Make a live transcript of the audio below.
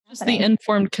It's the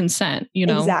informed consent,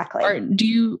 Exactly. Are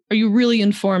you really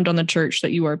informed on the church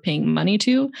that you are paying money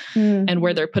to and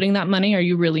where they're putting that money? Are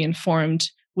you really informed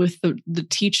with the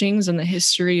teachings and the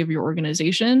history of your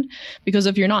organization? Because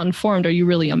if you're not informed, are you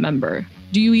really a member?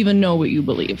 Do you even know what you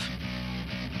believe?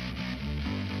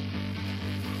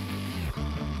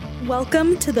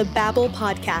 Welcome to the Babel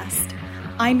Podcast.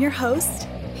 I'm your host,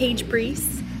 Paige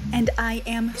Brees, and I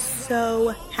am so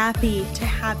happy to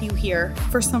have you here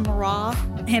for some raw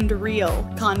and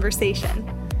real conversation.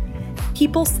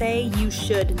 People say you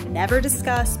should never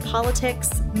discuss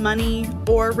politics, money,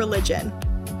 or religion.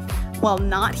 Well,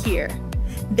 not here.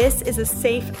 This is a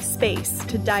safe space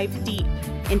to dive deep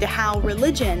into how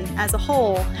religion as a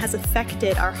whole has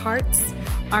affected our hearts,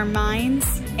 our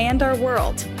minds, and our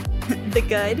world. The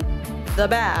good, the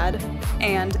bad,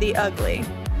 and the ugly.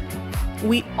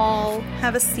 We all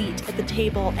have a seat at the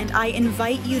table, and I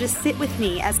invite you to sit with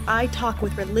me as I talk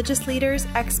with religious leaders,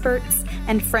 experts,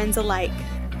 and friends alike.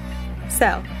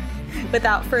 So,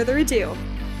 without further ado,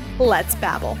 let's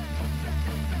babble.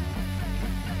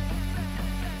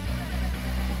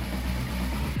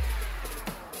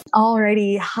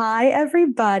 Alrighty. Hi,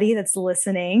 everybody that's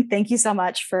listening. Thank you so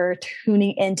much for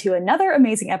tuning into another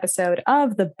amazing episode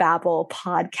of the Babel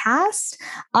Podcast.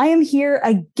 I am here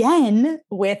again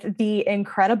with the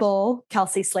incredible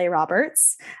Kelsey Slay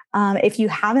Roberts. If you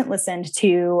haven't listened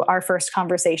to our first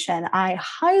conversation, I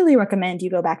highly recommend you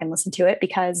go back and listen to it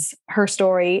because her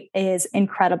story is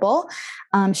incredible.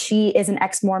 She is an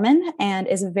ex-Mormon and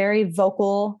is a very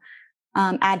vocal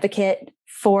advocate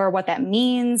for what that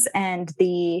means and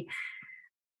the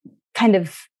kind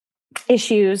of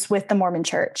issues with the Mormon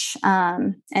church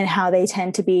and how they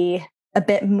tend to be a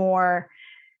bit more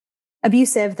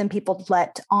abusive than people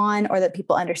let on or that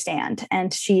people understand.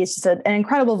 And she is just an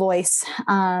incredible voice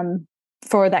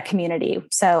for that community.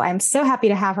 So I'm so happy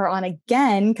to have her on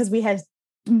again because we had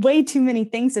way too many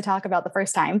things to talk about the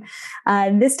first time.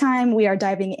 This time we are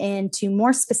diving into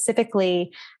more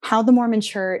specifically how the Mormon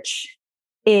church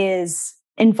is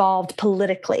involved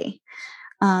politically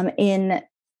in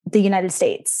the United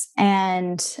States.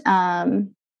 And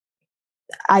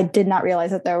I did not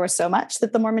realize that there was so much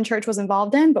that the Mormon church was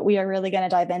involved in, but we are really going to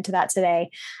dive into that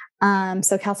today.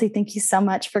 So Kelsey, thank you so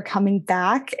much for coming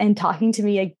back and talking to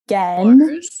me again. Of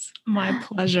course. My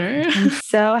pleasure. I'm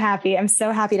so happy. I'm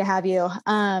so happy to have you.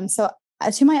 So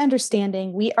to my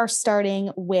understanding, we are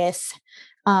starting with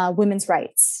women's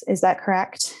rights. Is that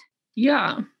correct?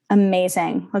 Yeah.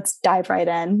 Amazing. Let's dive right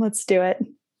in. Let's do it.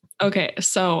 Okay.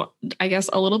 So I guess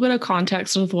a little bit of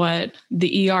context with what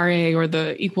the ERA or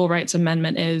the Equal Rights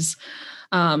Amendment is.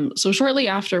 So shortly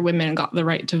after women got the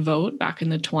right to vote back in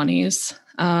the 20s,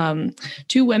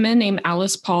 two women named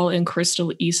Alice Paul and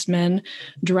Crystal Eastman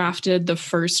drafted the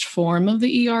first form of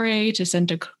the ERA to send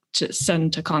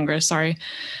to Congress. Sorry.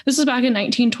 This was back in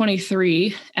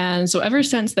 1923. And so ever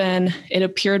since then, it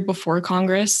appeared before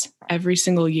Congress every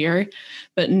single year,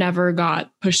 but never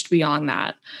got pushed beyond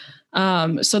that.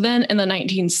 So then in the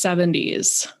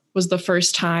 1970s was the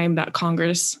first time that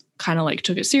Congress kind of like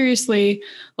took it seriously,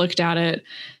 looked at it,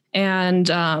 and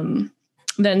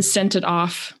then sent it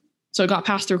off. So it got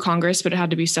passed through Congress, but it had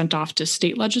to be sent off to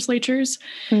state legislatures.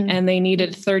 And they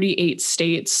needed 38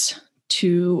 states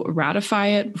to ratify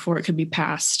it before it could be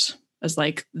passed as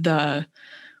like I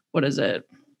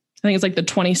think it's like the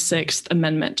 26th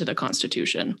Amendment to the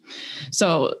Constitution.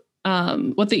 So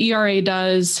what the ERA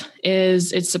does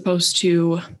is it's supposed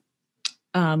to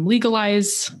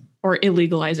legalize or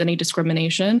illegalize any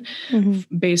discrimination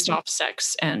based off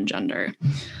sex and gender.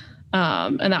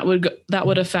 And that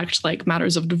would affect like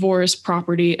matters of divorce,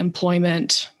 property,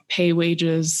 employment, pay,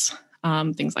 wages,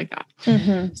 things like that.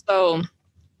 So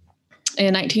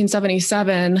in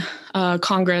 1977,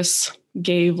 Congress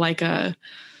gave like a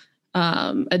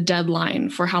deadline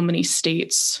for how many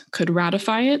states could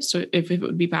ratify it. So if it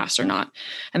would be passed or not.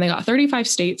 And they got 35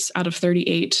 states out of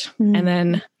 38. And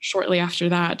then shortly after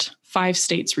that, 5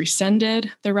 states rescinded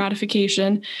their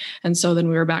ratification. And so then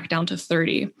we were back down to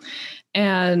 30.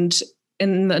 And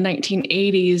in the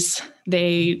 1980s,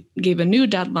 they gave a new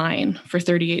deadline for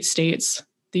 38 states.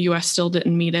 The US still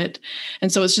didn't meet it. And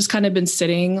so it's just kind of been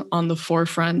sitting on the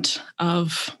forefront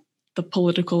of the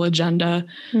political agenda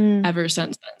ever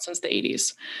since then, since the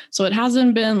 80s. So it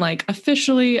hasn't been like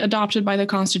officially adopted by the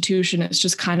Constitution. It's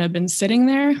just kind of been sitting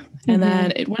there. And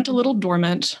then it went a little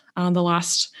dormant the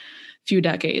last few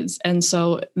decades. And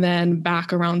so then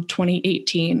back around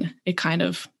 2018, it kind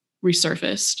of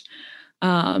resurfaced.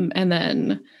 And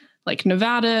then like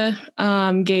Nevada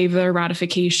gave their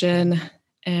ratification,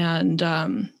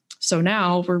 and So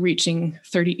now we're reaching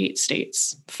 38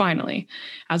 states, finally,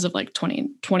 as of like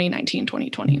 2019,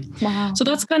 2020. Wow. So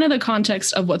that's kind of the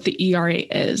context of what the ERA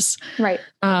is. Right.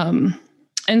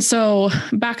 And so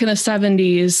back in the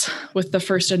 70s, with the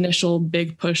first initial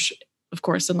big push, of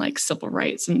course, in like civil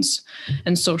rights and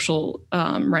social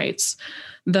rights,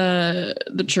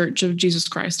 the Church of Jesus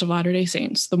Christ of Latter-day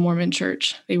Saints, the Mormon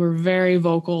Church, they were very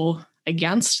vocal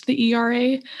against the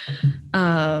ERA.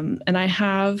 And I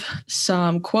have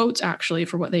some quotes actually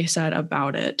for what they said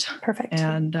about it. Perfect.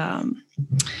 And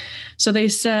so they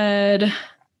said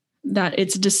that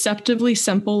its deceptively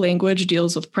simple language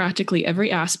deals with practically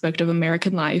every aspect of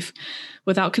American life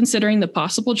without considering the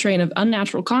possible train of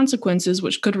unnatural consequences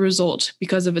which could result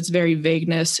because of its very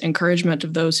vagueness, encouragement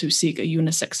of those who seek a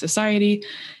unisex society,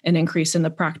 an increase in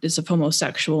the practice of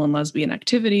homosexual and lesbian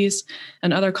activities,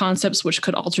 and other concepts which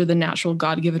could alter the natural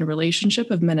God-given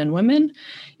relationship of men and women.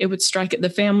 It would strike at the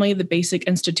family, the basic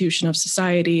institution of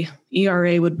society.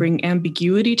 ERA would bring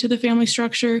ambiguity to the family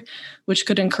structure, which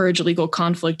could encourage legal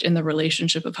conflict in the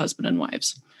relationship of husband and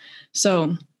wives.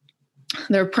 So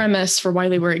their premise for why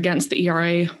they were against the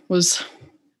ERA was,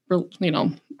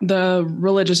 the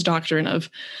religious doctrine of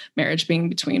marriage being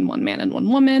between one man and one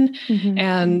woman. Mm-hmm.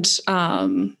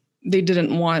 And they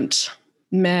didn't want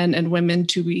men and women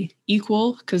to be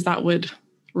equal because that would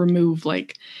remove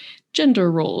like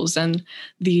gender roles and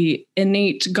the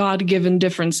innate God-given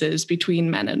differences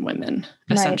between men and women,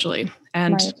 essentially. Right.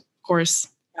 And of course,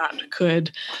 that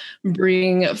could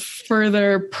bring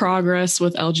further progress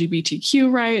with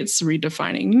LGBTQ rights,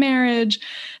 redefining marriage,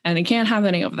 and it can't have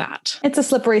any of that. It's a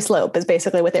slippery slope is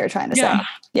basically what they were trying to say.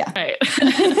 Yeah. Right.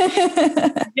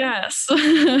 Yes.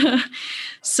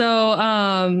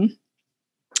 So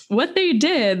what they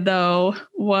did though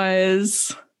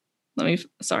was,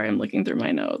 sorry, I'm looking through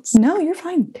my notes. No, you're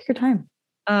fine. Take your time.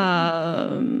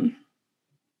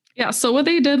 So what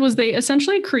they did was they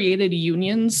essentially created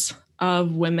unions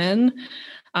of women,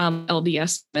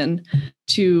 LDS women,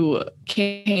 to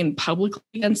campaign publicly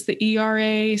against the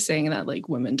ERA, saying that like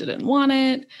women didn't want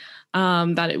it,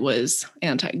 that it was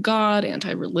anti-God,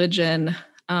 anti-religion,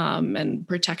 and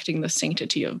protecting the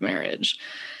sanctity of marriage.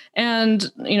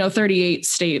 And, 38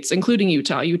 states, including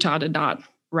Utah did not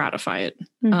ratify it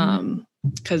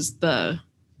because the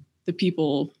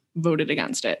people voted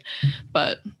against it.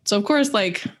 But so of course,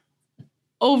 like,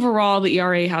 overall, the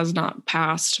ERA has not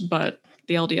passed, but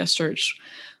the LDS Church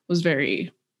was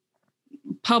very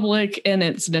public in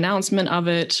its denouncement of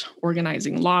it,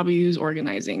 organizing lobbies,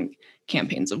 organizing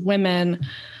campaigns of women,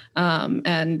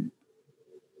 and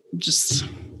just,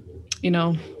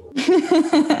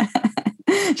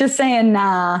 just saying,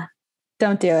 nah,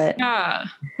 don't do it. Yeah,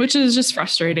 which is just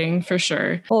frustrating for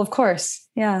sure. Well, of course.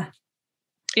 Yeah.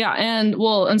 Yeah. And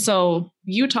so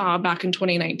Utah back in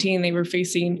 2019, they were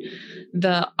facing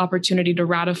the opportunity to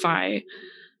ratify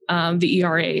the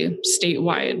ERA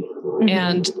statewide. Mm-hmm.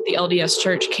 And the LDS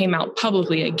Church came out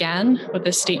publicly again with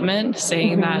a statement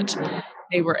saying that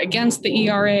they were against the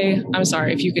ERA. I'm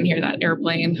sorry if you can hear that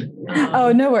airplane.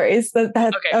 Oh, no worries. Okay,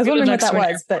 I was wondering what that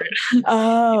was. But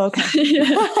oh, okay.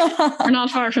 We're not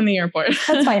far from the airport.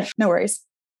 That's fine. No worries.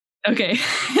 Okay.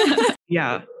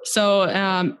 Yeah.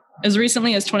 So as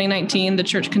recently as 2019, the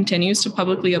church continues to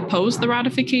publicly oppose the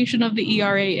ratification of the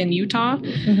ERA in Utah.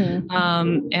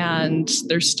 Mm-hmm. And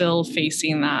they're still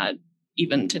facing that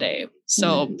even today.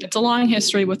 So it's a long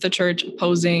history with the church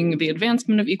opposing the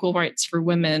advancement of equal rights for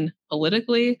women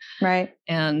politically. Right.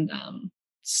 And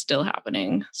still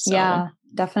happening. So. Yeah,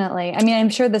 definitely. I mean, I'm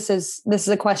sure this is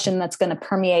a question that's going to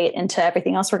permeate into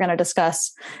everything else we're going to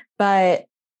discuss. But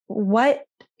what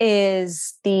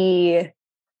is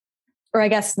or I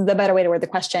guess the better way to word the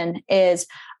question is,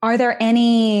 are there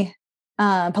any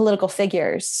political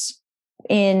figures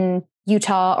in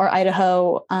Utah or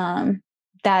Idaho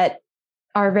that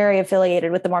are very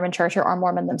affiliated with the Mormon Church or are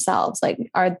Mormon themselves? Like,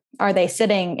 are they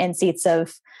sitting in seats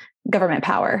of government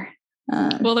power?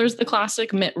 Well, there's the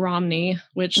classic Mitt Romney,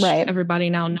 which everybody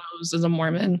now knows is a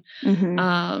Mormon. Mm-hmm.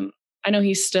 I know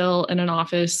he's still in an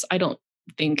office. I don't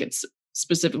think it's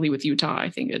specifically with Utah. I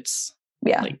think it's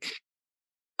like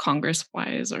Congress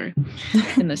wise or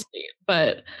in the state.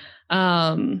 But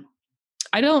I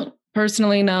don't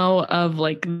personally know of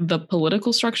like the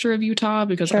political structure of Utah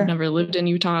because I've never lived in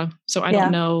Utah. So I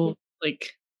don't know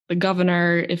like the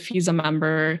governor, if he's a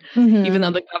member, even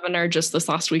though the governor just this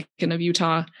last weekend of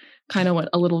Utah kind of went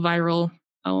a little viral.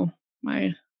 Oh,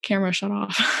 my camera shut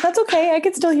off. That's okay. I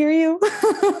can still hear you.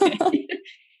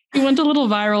 He went a little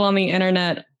viral on the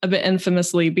internet a bit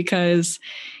infamously because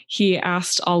he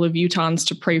asked all of Utahns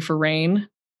to pray for rain.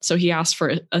 So he asked for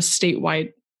a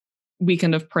statewide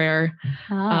weekend of prayer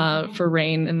for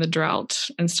rain in the drought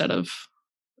instead of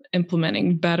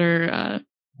implementing better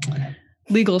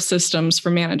legal systems for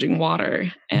managing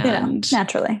water. And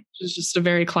naturally, it's just a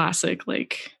very classic,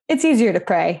 like, it's easier to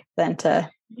pray than to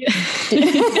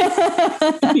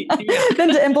than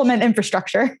to implement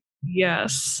infrastructure.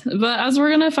 Yes. But as we're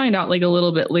going to find out like a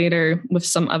little bit later with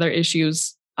some other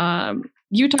issues,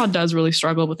 Utah does really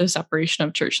struggle with the separation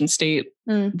of church and state.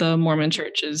 The Mormon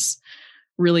church is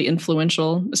really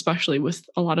influential, especially with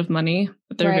a lot of money,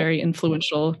 but they're very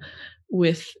influential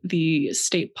with the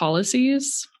state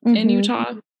policies in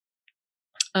Utah.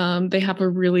 They have a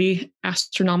really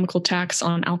astronomical tax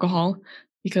on alcohol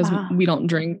because we don't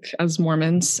drink as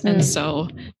Mormons. And so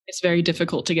it's very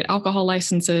difficult to get alcohol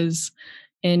licenses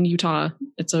in Utah.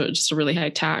 It's just a really high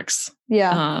tax.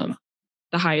 The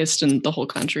highest in the whole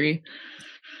country.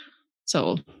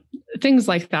 So things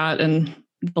like that, and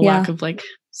the lack of like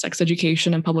sex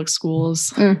education in public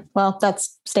schools. Well,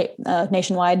 that's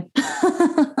nationwide.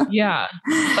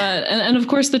 But and of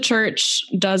course the church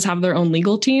does have their own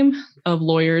legal team of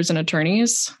lawyers and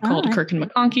attorneys called Kirk and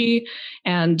McConkie,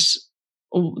 and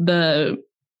the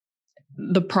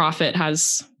prophet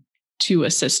has two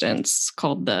assistants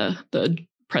called the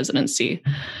presidency,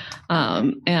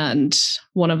 and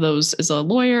one of those is a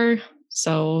lawyer.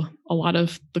 So a lot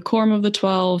of the quorum of the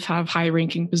 12 have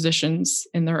high-ranking positions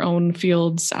in their own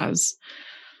fields as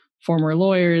former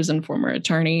lawyers and former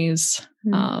attorneys,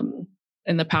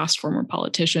 in the past former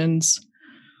politicians.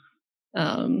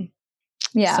 So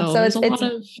it's a lot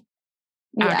of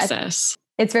access.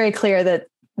 It's very clear that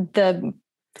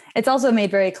it's also made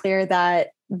very clear that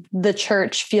the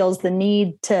church feels the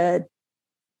need to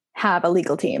have a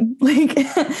legal team, and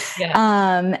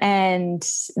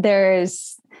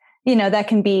there's, that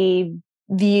can be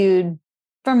viewed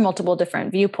from multiple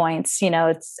different viewpoints.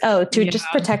 It's just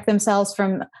protect themselves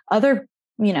from other,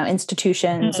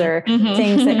 institutions or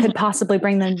things that could possibly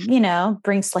bring them,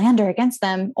 bring slander against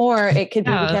them. Or it could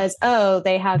be because,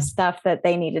 they have stuff that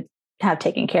they need to have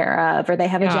taken care of, or they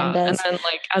have agendas. And then,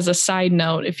 like, as a side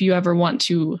note, if you ever want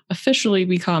to officially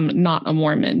become not a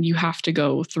Mormon, you have to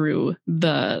go through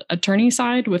the attorney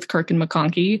side with Kirk and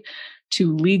McConkie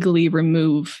to legally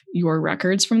remove your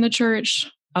records from the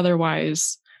church.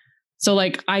 Otherwise, so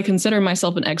like, I consider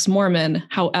myself an ex-Mormon.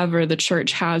 However, the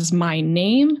church has my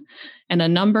name and a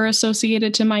number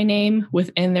associated to my name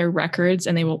within their records,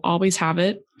 and they will always have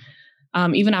it,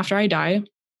 even after I die,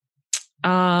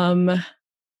 on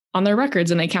their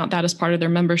records, and they count that as part of their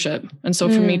membership. And so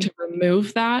for me to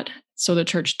remove that, so the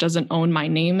church doesn't own my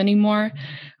name anymore,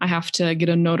 I have to get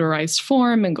a notarized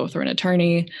form and go through an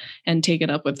attorney and take it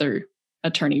up with their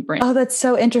attorney branch. Oh, that's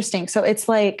so interesting. So it's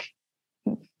like,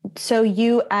 so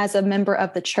you as a member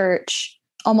of the church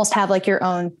almost have like your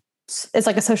own, it's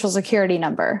like a social security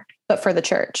number, but for the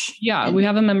church. Yeah. We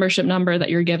have a membership number that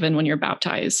you're given when you're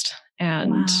baptized.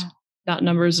 And that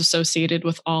number is associated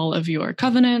with all of your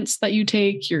covenants that you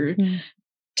take, your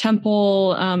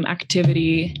temple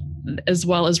activity, as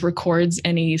well as records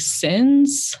any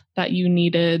sins that you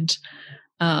needed,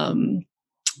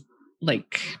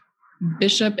 like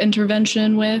bishop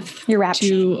intervention with your rap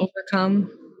to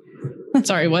overcome.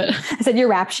 Sorry, what? I said your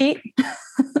rap sheet.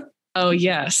 Oh,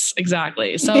 yes,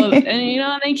 exactly. So,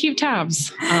 and they keep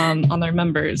tabs on their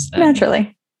members.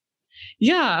 Naturally.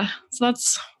 Yeah. So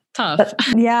that's tough. But,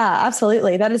 yeah,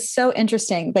 absolutely. That is so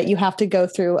interesting that you have to go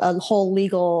through a whole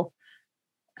legal,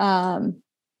 like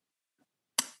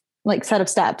set of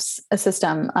steps, a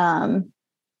system,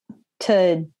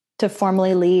 to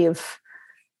formally leave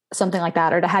something like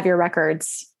that, or to have your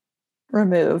records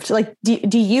removed. Like,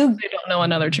 do you? I don't know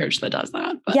another church that does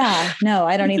that. But. Yeah, no,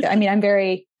 I don't either. I mean, I'm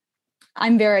very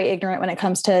ignorant when it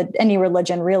comes to any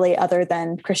religion, really, other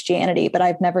than Christianity. But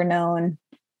I've never known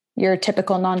your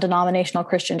typical non-denominational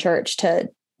Christian church to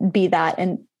be that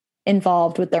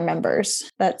involved with their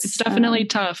members. It's definitely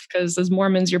tough, because as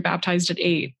Mormons, you're baptized at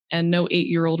 8, and no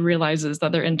 8-year-old realizes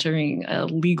that they're entering a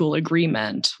legal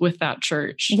agreement with that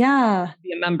church. Yeah. To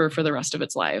be a member for the rest of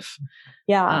its life.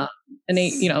 Yeah.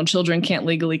 And children can't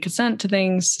legally consent to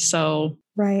things. So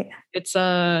it's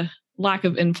a lack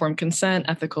of informed consent,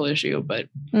 ethical issue, but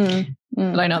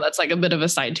I know that's like a bit of a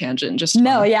side tangent.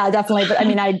 Definitely. But I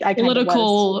mean, I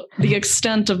the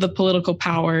extent of the political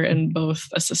power in both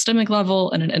a systemic level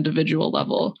and an individual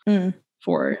level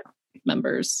for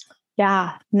members.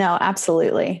 Yeah, no,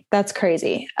 absolutely. That's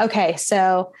crazy. Okay.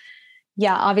 So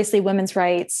obviously women's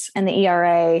rights and the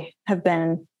ERA have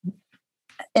been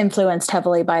influenced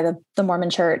heavily by the Mormon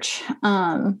church.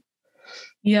 So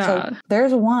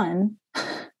there's one.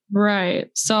 Right.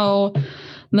 So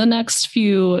The next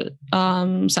few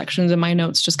sections in my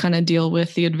notes just kind of deal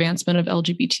with the advancement of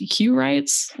LGBTQ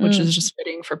rights, which is just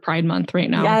fitting for Pride Month right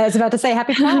now. Yeah, I was about to say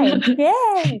Happy Pride.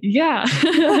 Yay! Yeah.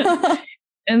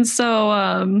 And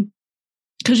so,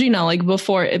 because, like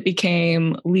before it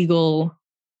became legal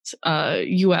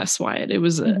US wide, it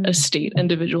was a state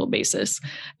individual basis.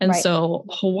 And so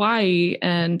Hawaii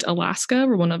and Alaska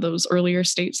were one of those earlier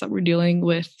states that were dealing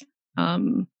with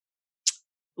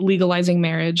legalizing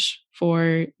marriage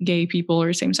for gay people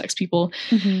or same-sex people.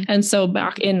 And so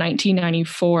back in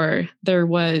 1994, there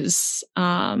was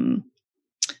a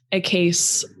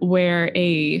case where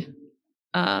a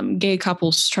gay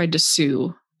couples tried to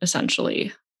sue,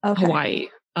 essentially, Hawaii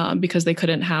because they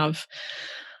couldn't have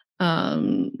a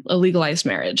legalized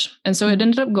marriage. And so it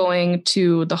ended up going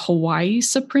to the Hawaii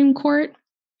Supreme Court.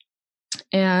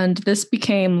 And this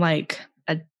became like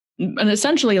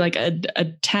essentially like a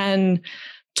 10,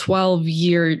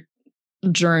 12-year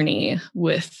journey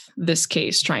with this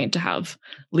case trying to have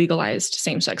legalized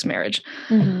same-sex marriage.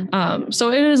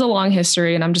 So it is a long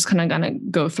history, and I'm just kind of going to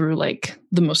go through like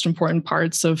the most important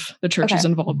parts of the church's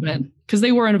involvement, because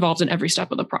they were involved in every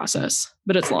step of the process,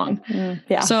 but it's long. A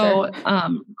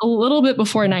little bit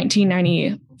before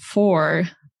 1994,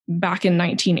 back in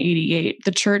 1988,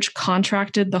 the church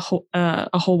contracted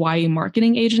a Hawaii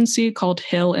marketing agency called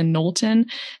Hill and Knowlton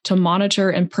to monitor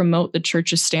and promote the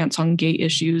church's stance on gay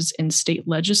issues in state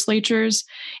legislatures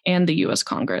and the U.S.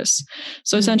 Congress.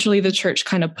 So essentially, the church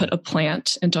kind of put a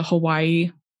plant into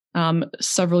Hawaii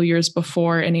several years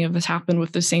before any of this happened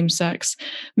with the same-sex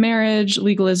marriage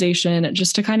legalization,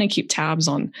 just to kind of keep tabs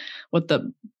on what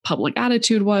the public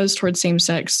attitude was towards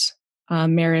same-sex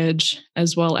marriage,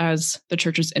 as well as the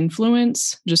church's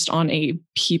influence just on a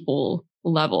people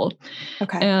level.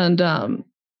 And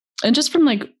just from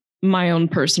like my own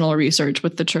personal research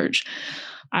with the church,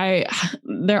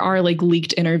 there are like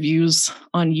leaked interviews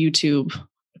on YouTube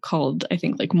called, I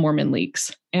think, like Mormon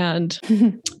leaks. And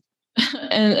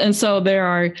and so there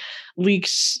are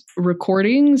leaked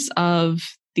recordings of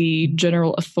the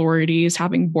general authorities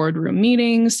having boardroom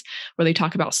meetings where they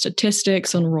talk about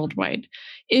statistics on worldwide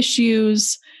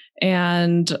issues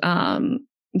and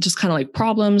just kind of like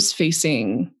problems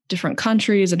facing different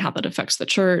countries and how that affects the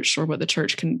church or what the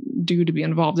church can do to be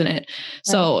involved in it.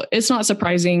 So it's not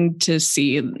surprising to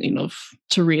see,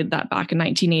 to read that back in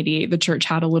 1988, the church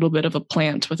had a little bit of a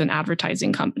plant with an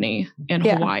advertising company in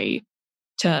Hawaii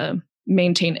to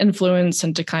maintain influence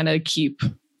and to kind of keep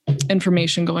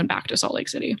information going back to Salt Lake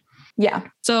City.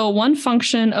 So one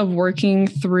function of working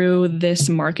through this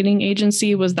marketing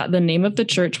agency was that the name of the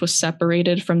church was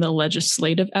separated from the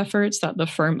legislative efforts that the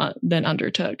firm then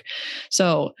undertook.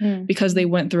 So because they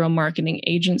went through a marketing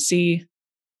agency,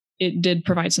 it did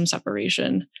provide some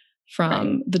separation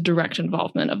from the direct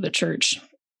involvement of the church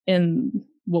in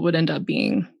what would end up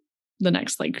being the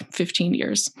next like 15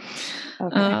 years.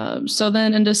 So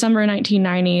then in December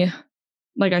 1990,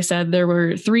 like I said, there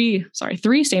were three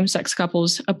same-sex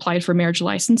couples applied for marriage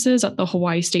licenses at the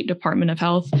Hawaii State Department of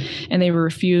Health, and they were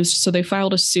refused. So they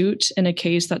filed a suit in a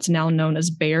case that's now known as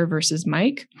Bayer versus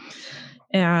Mike.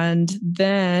 And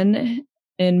then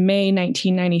in May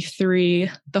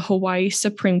 1993, the Hawaii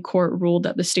Supreme Court ruled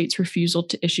that the state's refusal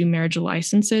to issue marriage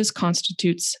licenses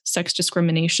constitutes sex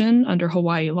discrimination under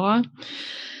Hawaii law.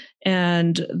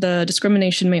 And the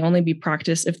discrimination may only be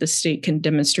practiced if the state can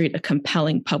demonstrate a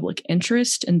compelling public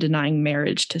interest in denying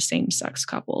marriage to same-sex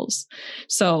couples.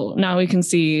 So now we can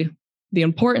see the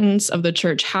importance of the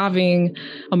church having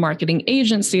a marketing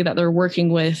agency that they're working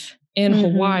with in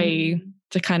Hawaii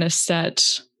to kind of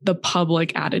set the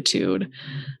public attitude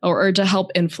or to help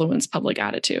influence public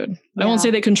attitude. I won't say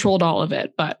they controlled all of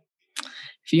it, but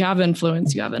if you have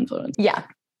influence, you have influence. Yeah,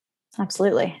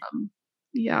 absolutely.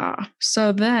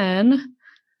 So then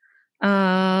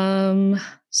a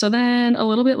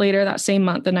little bit later that same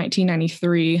month, in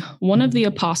 1993, one of the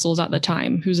apostles at the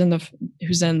time, who's in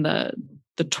the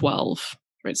 12,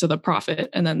 right? So the prophet,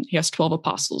 and then he has 12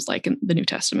 apostles, like in the New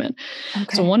Testament.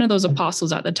 So one of those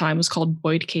apostles at the time was called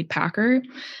Boyd K. Packer,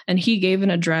 and he gave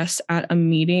an address at a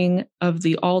meeting of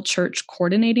the All Church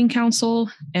Coordinating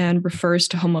Council and refers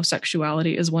to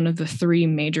homosexuality as one of the three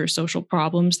major social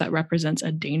problems that represents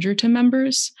a danger to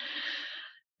members.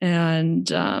 And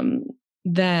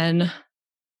then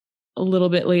a little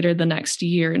bit later the next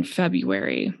year in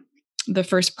February, the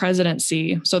first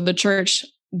presidency, so the church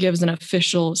gives an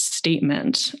official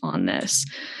statement on this.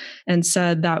 and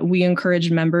said that we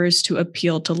encourage members to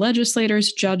appeal to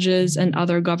legislators, judges, and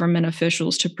other government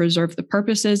officials to preserve the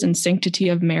purposes and sanctity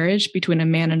of marriage between a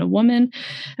man and a woman,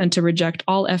 and to reject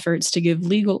all efforts to give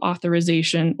legal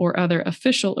authorization or other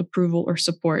official approval or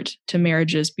support to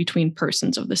marriages between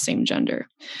persons of the same gender.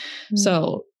 Mm-hmm.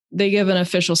 So they give an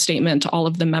official statement to all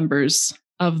of the members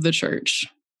of the church,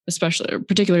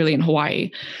 particularly in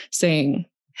Hawaii, saying,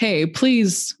 hey,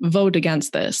 please vote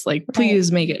against this. Like,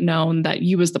 please make it known that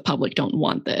you as the public don't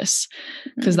want this,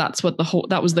 because that's what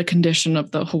that was the condition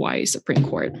of the Hawaii Supreme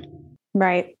Court.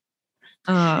 Right.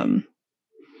 Yeah.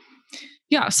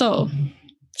 So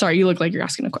sorry, you look like you're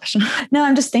asking a question. No,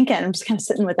 I'm just thinking, I'm just kind of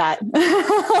sitting with that.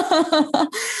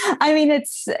 I mean,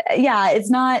 it's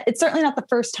certainly not the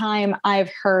first time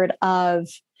I've heard of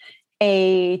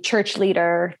a church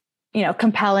leader,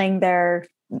 compelling their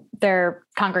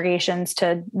congregations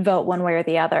to vote one way or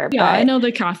the other. Yeah, I know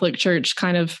the Catholic Church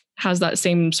kind of has that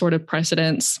same sort of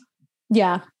precedence.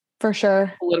 Yeah, for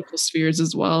sure. Political spheres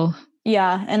as well.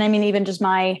 Yeah. And I mean, even just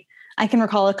I can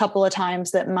recall a couple of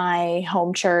times that my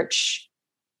home church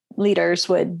leaders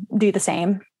would do the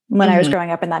same when I was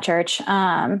growing up in that church.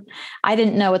 I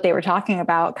didn't know what they were talking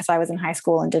about because I was in high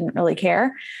school and didn't really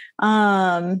care.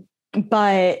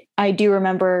 But I do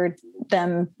remember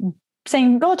them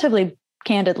saying relatively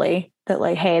candidly that,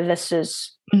 like, hey, this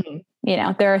is,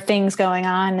 there are things going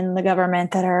on in the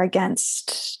government that are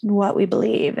against what we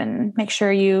believe, and make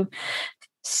sure you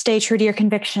stay true to your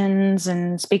convictions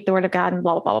and speak the word of God and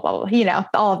blah, blah, blah, blah, blah,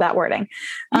 all of that wording.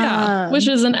 Yeah. Which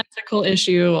is an ethical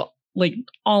issue, like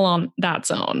all on that's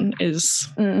own is,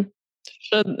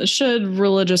 should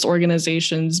religious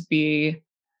organizations be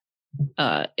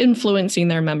influencing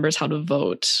their members how to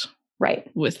vote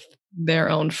with their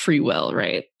own free will,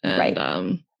 right?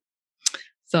 And,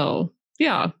 so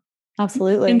yeah,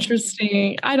 absolutely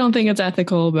interesting. I don't think it's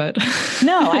ethical, but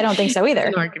no, I don't think so either.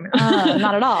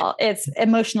 Not at all. It's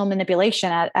emotional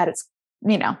manipulation at its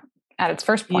at its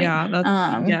first point.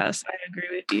 Yeah, yes, I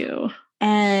agree with you.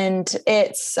 And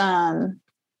it's and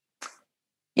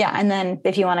then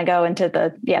if you want to go into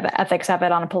the ethics of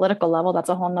it on a political level, that's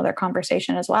a whole nother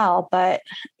conversation as well. But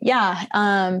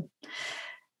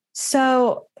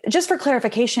so just for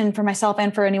clarification for myself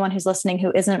and for anyone who's listening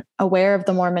who isn't aware of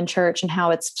the Mormon church and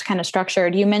how it's kind of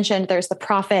structured, you mentioned there's the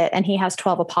prophet and he has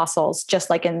 12 apostles,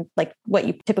 just like in what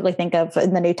you typically think of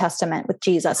in the New Testament with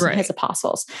Jesus and his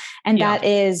apostles. And that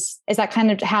is that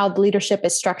kind of how the leadership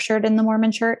is structured in the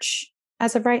Mormon church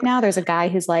as of right now? There's a guy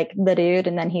who's like the dude,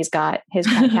 and then he's got his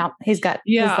count. He's got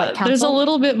his council. There's a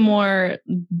little bit more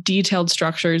detailed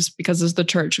structures because as the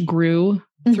church grew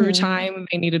through time,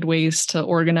 they needed ways to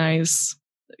organize,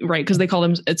 right? Because they call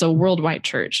them, it's a worldwide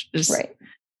church, is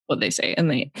what they say.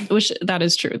 And which that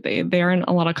is true. They are in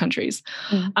a lot of countries.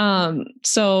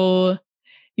 So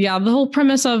yeah, the whole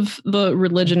premise of the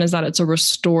religion is that it's a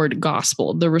restored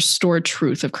gospel, the restored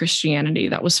truth of Christianity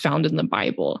that was found in the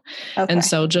Bible. Okay. And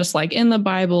so just like in the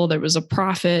Bible, there was a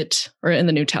prophet, or in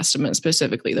the New Testament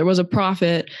specifically, there was a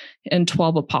prophet and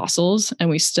 12 apostles, and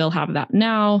we still have that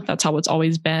now. That's how it's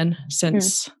always been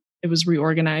since it was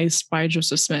reorganized by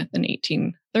Joseph Smith in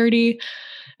 1830.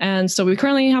 And so we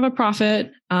currently have a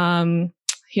prophet.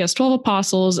 He has 12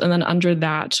 apostles. And then under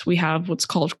that, we have what's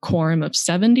called Quorum of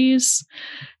 70s.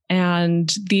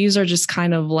 And these are just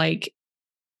kind of like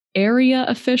area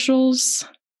officials.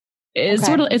 It's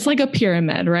it's like a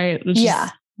pyramid, right?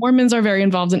 Mormons are very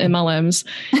involved in MLMs.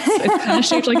 It's kind of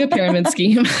shaped like a pyramid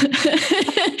scheme. I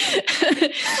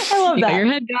love that. Your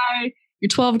head guy, your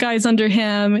 12 guys under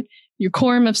him, your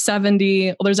Quorum of 70.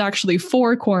 Well, there's actually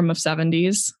 4 Quorum of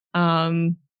 70s.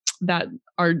 That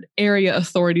are area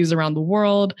authorities around the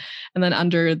world. And then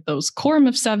under those Quorum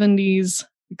of 70s,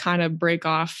 we kind of break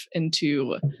off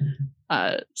into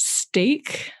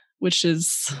stake, which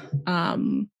is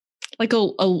like a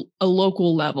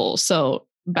local level. So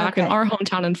back in our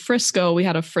hometown in Frisco, we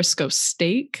had a Frisco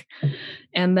stake.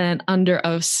 And then under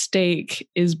a stake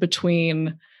is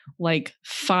between like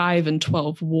 5 and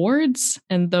 12 wards.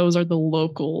 And those are the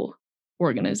local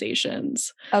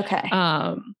organizations. Okay.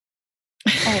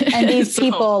 And these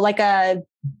people, like the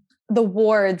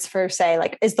wards, for say,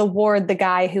 like, is the ward the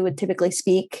guy who would typically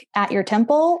speak at your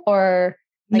temple, or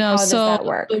no? How does that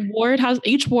work?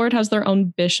 Each ward has their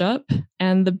own bishop,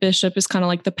 and the bishop is kind of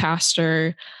like the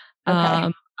pastor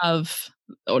of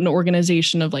an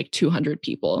organization of like 200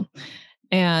 people.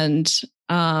 And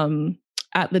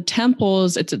at the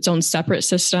temples, it's its own separate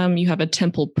system. You have a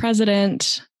temple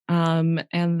president, and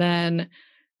then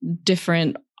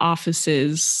different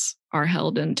offices are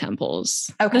held in temples.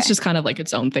 Okay. That's just kind of like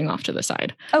its own thing off to the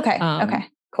side. Okay.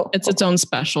 Cool. It's its own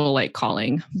special like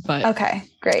calling, but okay,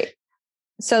 great.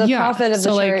 So the prophet of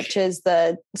the church is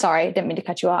sorry, I didn't mean to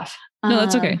cut you off. No,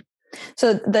 that's okay.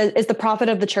 So is the prophet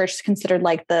of the church considered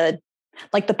like the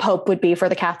Pope would be for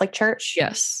the Catholic Church?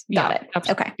 Yes. Got it.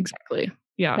 Absolutely. Okay. Exactly.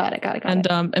 Yeah. Got it.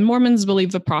 And Mormons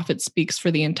believe the prophet speaks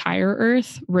for the entire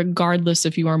earth, regardless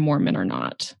if you are Mormon or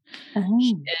not.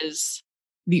 He is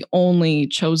the only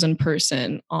chosen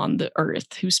person on the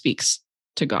earth who speaks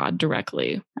to God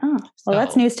directly. Oh, well,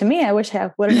 that's news to me. I wish I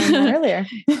would have known that earlier.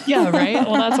 Yeah, right.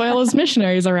 Well, that's why all those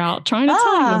missionaries are out trying to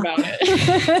tell you about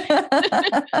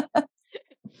it.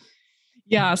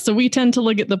 Yeah. So we tend to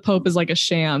look at the Pope as like a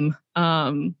sham.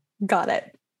 Got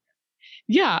it.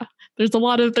 Yeah. There's a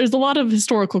lot of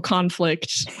historical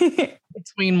conflict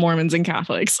between Mormons and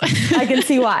Catholics. I can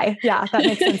see why. Yeah, that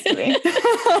makes sense to me.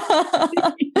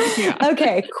 Yeah.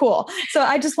 Okay, cool. So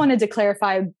I just wanted to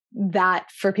clarify that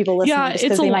for people listening,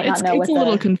 because they might not know. It's a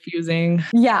little confusing.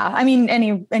 Yeah, I mean,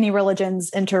 any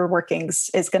religion's interworkings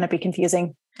is going to be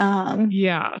confusing. Kind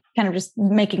of just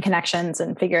making connections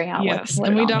and figuring out. Yes, what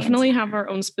and we definitely means. Have our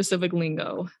own specific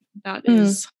lingo that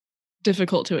is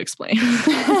difficult to explain.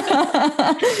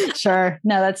 Sure,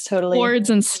 no, that's totally. Words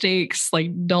and stakes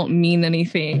like don't mean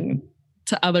anything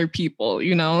to other people,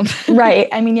 you know. Right.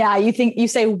 I mean, yeah, you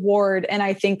say ward, and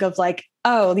I think of like,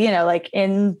 oh, you know, like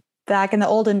back in the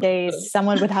olden days,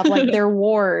 someone would have like their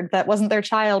ward that wasn't their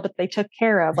child, but they took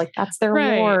care of. Like that's their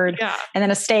ward. Yeah. And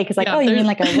then a stake is like, oh, you mean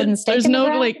like a wooden stake? There's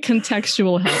no like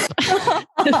contextual help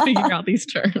to figure out these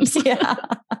terms. Yeah,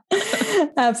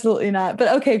 absolutely not. But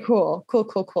okay, cool.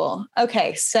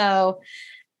 Okay, so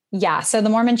the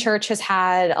Mormon Church has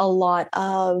had a lot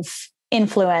of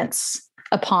influence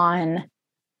upon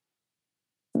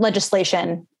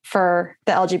legislation for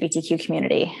the LGBTQ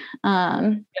community.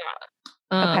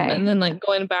 Okay. And then like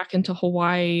going back into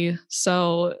Hawaii.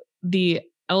 So the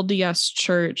LDS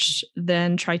Church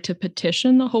then tried to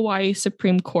petition the Hawaii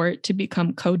Supreme Court to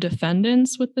become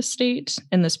co-defendants with the state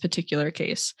in this particular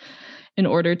case in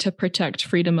order to protect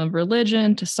freedom of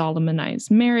religion, to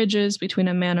solemnize marriages between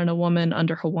a man and a woman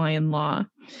under Hawaiian law.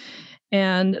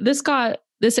 And this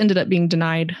ended up being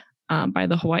denied by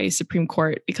the Hawaii Supreme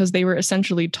Court because they were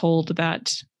essentially told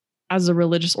that as a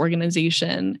religious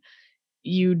organization,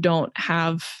 you don't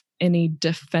have any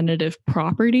definitive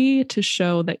property to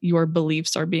show that your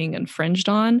beliefs are being infringed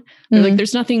on. Like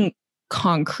there's nothing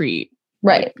concrete.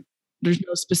 Right. Like, there's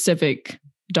no specific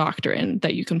doctrine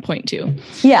that you can point to.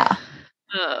 Yeah.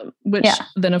 Which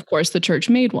then of course the church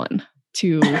made one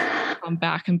to come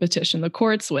back and petition the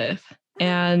courts with.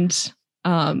 And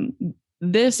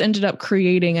this ended up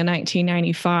creating in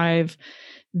 1995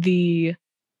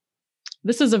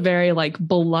 this is a very like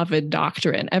beloved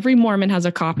doctrine. Every Mormon has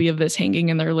a copy of this hanging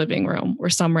in their living room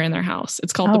or somewhere in their house.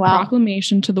 It's called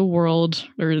Proclamation to the World,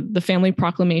 or the Family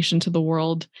Proclamation to the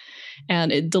World.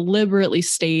 And it deliberately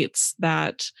states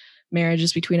that marriage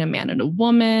is between a man and a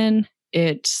woman.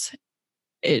 It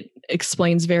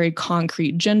explains very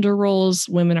concrete gender roles.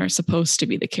 Women are supposed to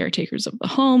be the caretakers of the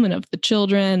home and of the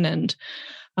children, and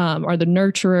are the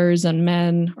nurturers, and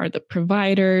men are the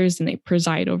providers, and they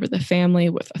preside over the family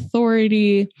with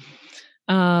authority.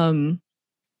 So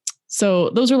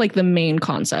those are like the main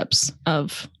concepts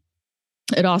of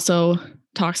it. Also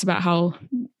talks about how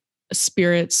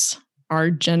spirits are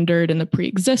gendered in the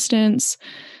pre-existence,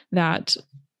 that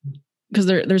because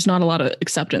there's not a lot of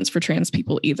acceptance for trans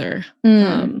people either.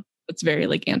 It's very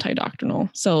like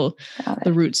anti-doctrinal. So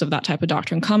the roots of that type of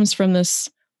doctrine comes from this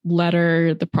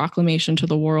letter, the proclamation to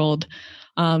the world,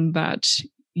 that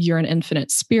you're an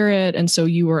infinite spirit. And so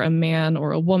you were a man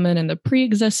or a woman in the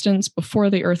pre-existence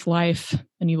before the earth life,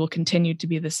 and you will continue to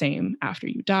be the same after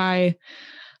you die.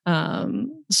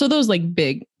 So those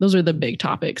are the big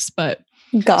topics, but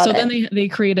then they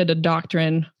created a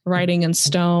doctrine, writing in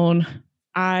stone.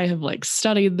 I have like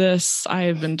studied this. I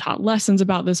have been taught lessons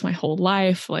about this my whole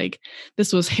life. Like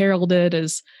this was heralded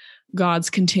as God's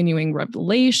continuing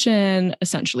revelation.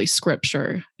 Essentially,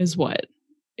 scripture is what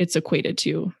it's equated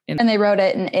to. And they wrote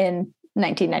it in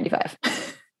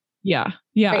 1995. Yeah.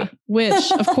 Right.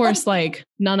 Which, of course, like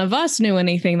none of us knew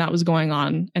anything that was going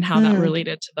on and how that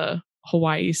related to the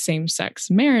Hawaii Same-Sex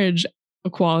Marriage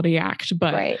Equality Act.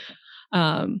 But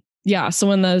so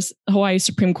when the Hawaii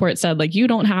Supreme Court said, like, you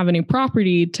don't have any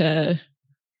property to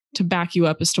back you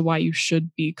up as to why you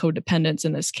should be codependents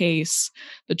in this case,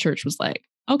 the church was like,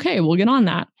 okay, we'll get on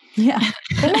that. Yeah.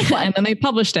 And then they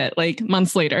published it like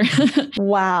months later.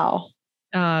 Wow.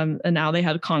 And now they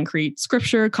had concrete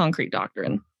scripture, concrete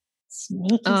doctrine.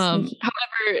 Sneaky. However,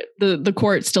 the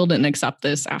court still didn't accept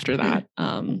this after that.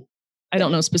 I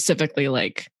don't know specifically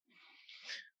like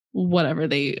whatever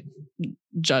they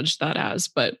judged that as,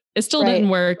 but it still didn't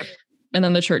work. And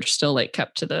then the church still like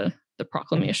kept to the the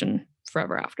proclamation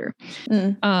forever after.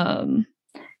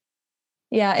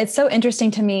 Yeah, it's so interesting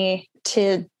to me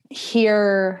to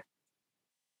hear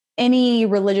any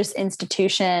religious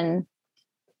institution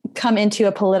come into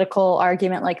a political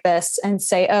argument like this and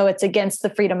say, oh, it's against the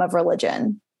freedom of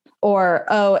religion, or,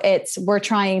 oh, we're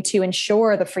trying to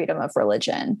ensure the freedom of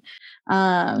religion.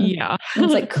 It's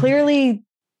like, clearly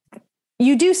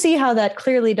you do see how that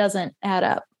clearly doesn't add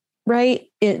up, right?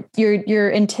 Your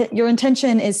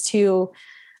intention is to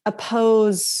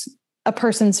oppose a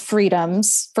person's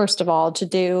freedoms, first of all, to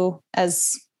do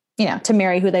to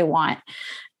marry who they want.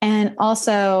 And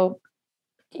also,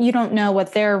 you don't know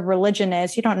what their religion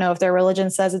is. You don't know if their religion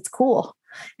says it's cool.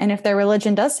 And if their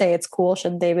religion does say it's cool,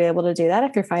 shouldn't they be able to do that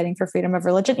if you're fighting for freedom of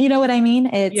religion? You know what I mean?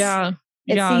 It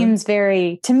seems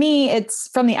to me, it's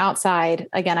from the outside.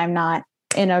 Again, I'm not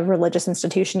in a religious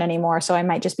institution anymore, so I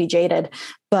might just be jaded,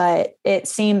 but it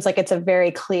seems like it's a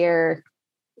very clear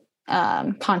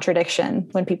contradiction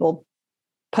when people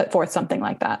put forth something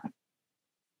like that.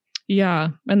 Yeah.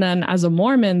 And then as a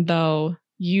Mormon, though,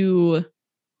 you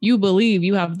believe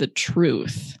you have the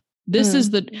truth. This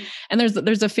is and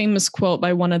there's a famous quote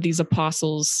by one of these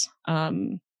apostles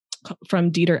from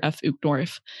Dieter F.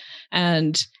 Uchtdorf.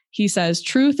 And he says,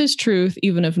 truth is truth,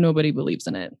 even if nobody believes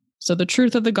in it. So the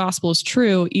truth of the gospel is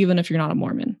true, even if you're not a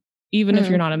Mormon, even if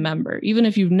you're not a member, even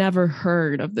if you've never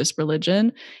heard of this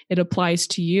religion, it applies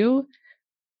to you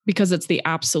because it's the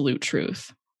absolute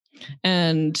truth.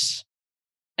 And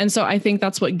so I think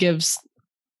that's what gives,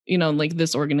 like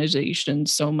this organization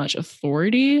so much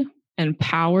authority and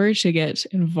power to get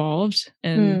involved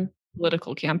in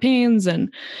political campaigns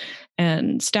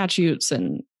and statutes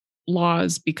and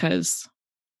laws, because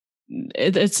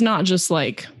it's not just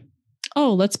like,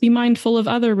 oh, let's be mindful of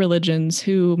other religions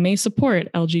who may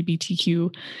support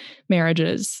LGBTQ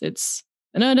marriages.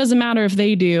 And it doesn't matter if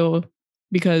they do,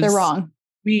 because they're wrong.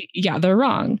 They're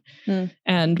wrong.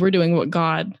 And we're doing what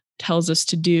God tells us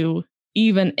to do,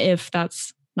 even if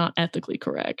that's not ethically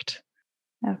correct.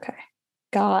 Okay.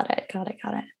 Got it.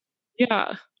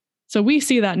 Yeah. So we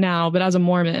see that now, but as a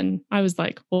Mormon, I was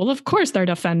like, well, of course they're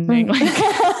defending. Like,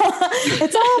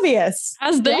 it's obvious.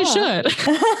 As they should.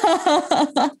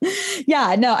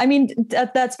 Yeah, no, I mean,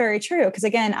 that's very true. Because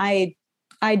again, I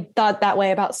thought that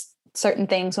way about certain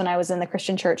things when I was in the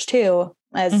Christian church too,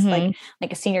 as like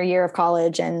a senior year of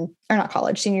college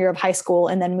senior year of high school.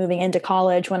 And then moving into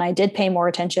college, when I did pay more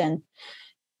attention,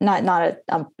 not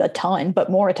a ton, but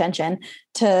more attention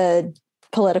to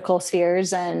political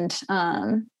spheres. And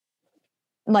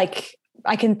like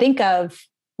I can think of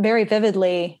very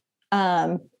vividly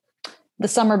the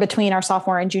summer between our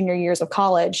sophomore and junior years of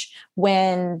college,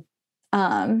 when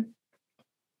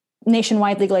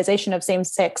nationwide legalization of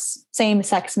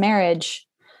same-sex marriage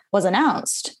was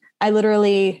announced. I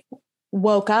literally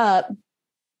woke up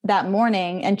that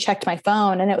morning and checked my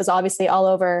phone, and it was obviously all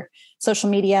over social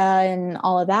media and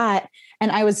all of that.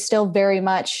 And I was still very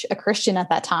much a Christian at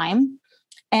that time.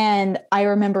 And I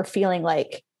remember feeling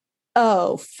like,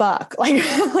 oh, fuck.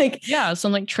 Like, yeah,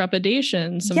 some like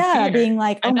trepidation, some fear. Being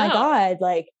like, oh my God,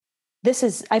 like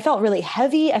I felt really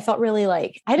heavy. I felt really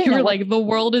like, I didn't know. You were like, the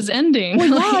world is ending. Well,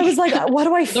 yeah, I was like, what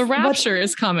do I, the rapture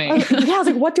is coming. Yeah. I was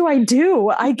like, what do I do?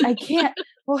 I can't,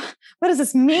 well, what does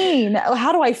this mean?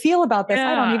 How do I feel about this?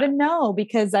 Yeah. I don't even know,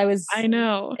 because I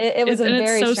know it was a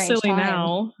very so strange silly time.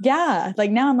 Now. Yeah. Like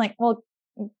now I'm like, well,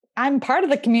 I'm part of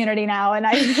the community now. And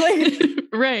I like,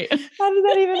 right. How did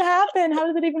that even happen? How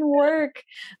did that even work?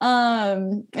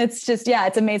 It's just,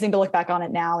 it's amazing to look back on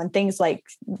it now, and things like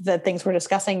the things we're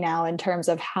discussing now in terms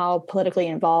of how politically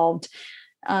involved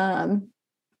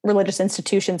religious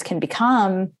institutions can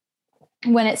become,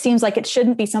 when it seems like it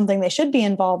shouldn't be something they should be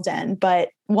involved in. But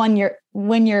when you're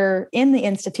in the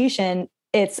institution,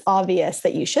 it's obvious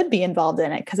that you should be involved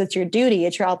in it, because it's your duty,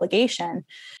 it's your obligation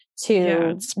to. Yeah,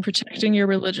 it's protecting your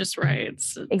religious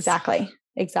rights. Exactly.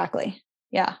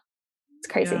 Yeah. It's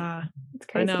crazy. Yeah. It's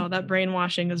crazy. I know that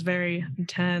brainwashing is very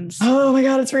intense. Oh my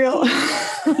God, it's real.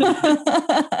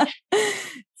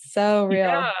 So real.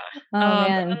 Yeah. Oh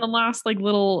man. And the last like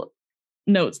little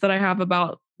notes that I have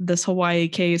about this Hawaii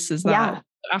case is that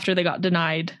after they got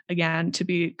denied again to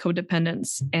be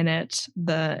codependents in it, in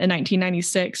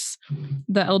 1996,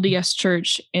 the LDS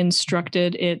Church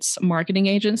instructed its marketing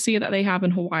agency that they have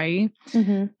in Hawaii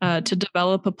to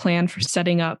develop a plan for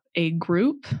setting up a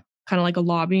group, kind of like a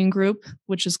lobbying group,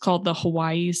 which is called the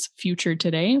Hawaii's Future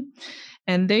Today.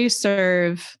 And they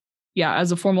serve,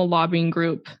 as a formal lobbying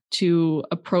group to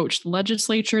approach the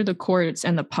legislature, the courts,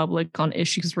 and the public on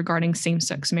issues regarding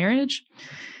same-sex marriage.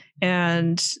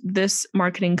 And this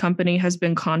marketing company has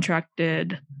been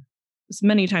contracted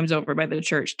many times over by the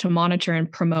church to monitor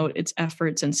and promote its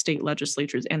efforts in state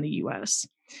legislatures and the U.S.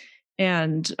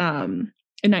 And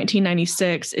in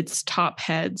 1996, its top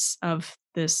heads of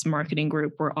this marketing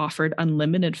group were offered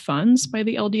unlimited funds by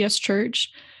the LDS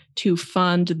Church to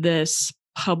fund this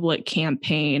public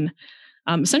campaign,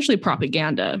 essentially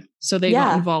propaganda. So they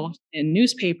got involved in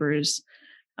newspapers,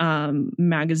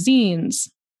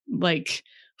 magazines, like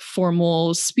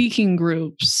formal speaking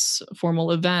groups,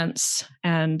 formal events.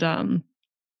 And that's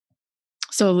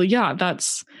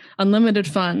unlimited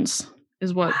funds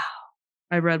is what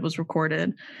I read was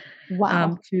recorded.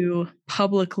 Wow. To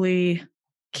publicly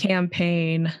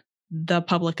campaign the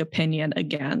public opinion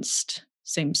against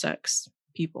same-sex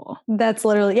people. That's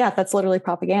literally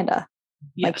propaganda.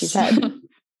 Yes. Like you said.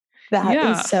 That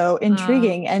is so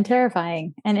intriguing and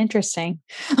terrifying and interesting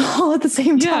all at the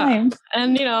same time.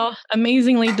 And,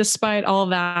 amazingly, despite all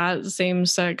that,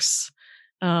 same-sex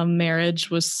marriage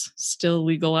was still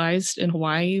legalized in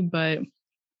Hawaii, but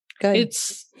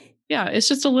it's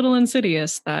just a little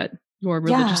insidious that your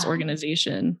religious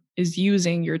organization is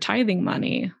using your tithing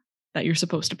money that you're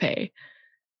supposed to pay,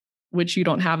 which you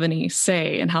don't have any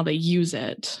say in how they use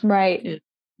it. Right.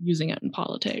 Using it in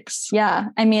politics. Yeah.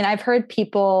 I mean, I've heard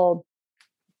people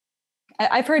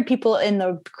in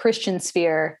the Christian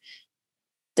sphere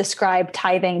describe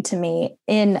tithing to me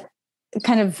in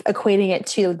kind of equating it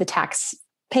to the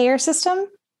taxpayer system.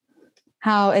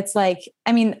 How it's like,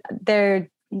 I mean,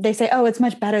 they say, oh, it's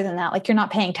much better than that. Like, you're not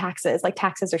paying taxes. Like,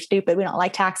 taxes are stupid. We don't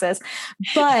like taxes.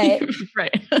 But,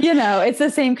 right. It's the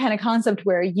same kind of concept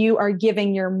where you are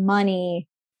giving your money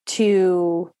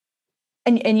to,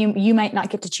 and you might not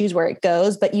get to choose where it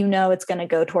goes, but it's going to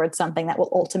go towards something that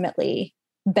will ultimately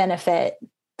benefit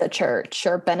the church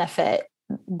or benefit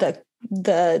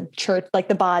the church, like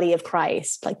the body of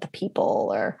Christ, like the people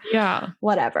or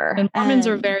whatever. And Mormons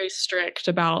are very strict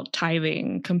about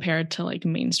tithing compared to like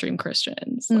mainstream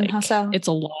Christians. Like how so? It's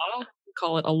a law. We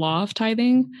call it a law of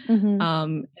tithing. Mm-hmm.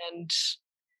 And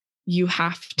you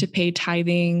have to pay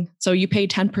tithing. So you pay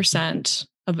 10%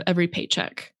 of every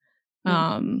paycheck.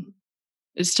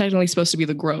 It's technically supposed to be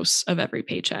the gross of every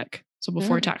paycheck. So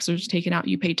before taxes are taken out,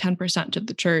 you pay 10% to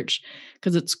the church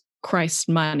because it's Christ's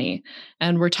money.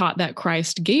 And we're taught that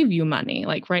Christ gave you money,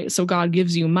 right? So God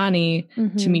gives you money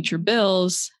to meet your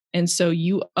bills. And so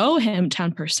you owe him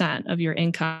 10% of your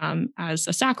income as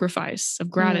a sacrifice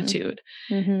of gratitude.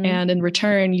 And in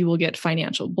return, you will get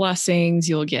financial blessings.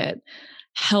 You'll get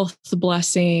health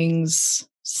blessings,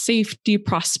 safety,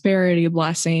 prosperity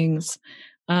blessings.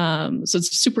 So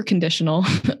it's super conditional.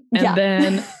 And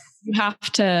then you have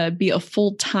to be a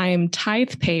full-time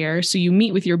tithe payer. So you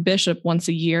meet with your bishop once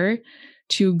a year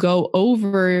to go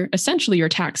over essentially your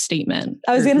tax statement.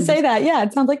 I was going to say that. Yeah.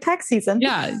 It sounds like tax season.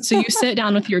 So you sit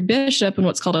down with your bishop in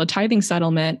what's called a tithing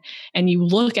settlement, and you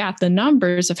look at the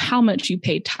numbers of how much you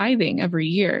pay tithing every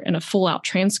year in a full out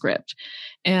transcript.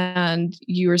 And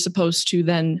you are supposed to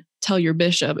then tell your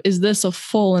bishop, is this a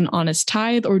full and honest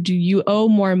tithe, or do you owe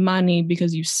more money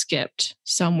because you skipped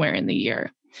somewhere in the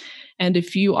year? And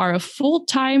if you are a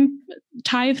full-time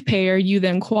tithe payer, you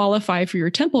then qualify for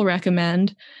your temple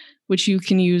recommend, which you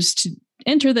can use to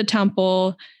enter the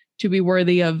temple to be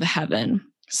worthy of heaven.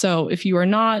 So if you are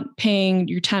not paying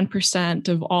your 10%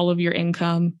 of all of your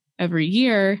income every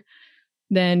year,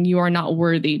 then you are not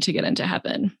worthy to get into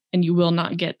heaven, and you will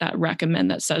not get that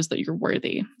recommend that says that you're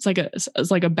worthy.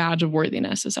 It's like a badge of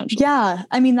worthiness, essentially. Yeah.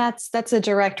 I mean, that's a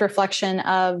direct reflection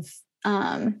of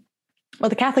what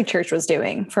the Catholic Church was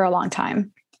doing for a long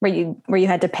time, where you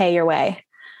had to pay your way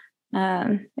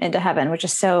into heaven, which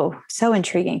is so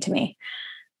intriguing to me.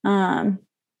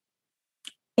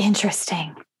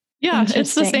 Interesting. Yeah,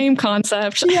 it's the same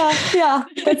concept. Yeah.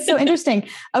 That's so interesting.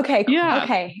 Okay. Cool. Yeah.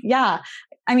 Okay. Yeah.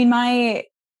 I mean,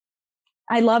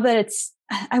 I love that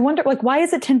I wonder, like, why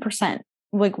is it 10%?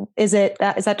 Like, is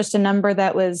that just a number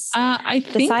that was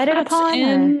decided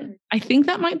upon? I think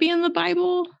that might be in the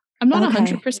Bible. I'm not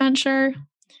 100% sure.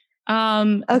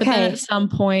 But then at some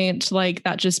point, like,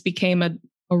 that just became a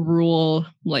rule,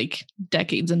 like,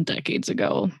 decades and decades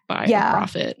ago by a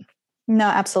prophet. No,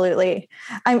 absolutely.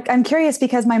 I'm curious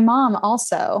because my mom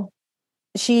also,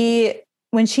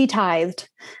 when she tithed,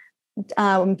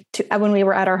 when we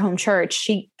were at our home church,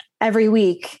 every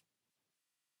week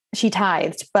she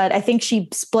tithed, but I think she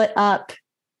split up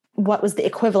what was the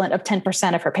equivalent of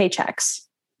 10% of her paychecks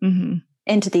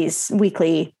into these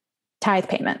weekly tithe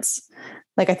payments.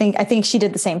 Like, I think she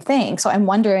did the same thing. So I'm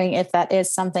wondering if that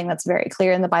is something that's very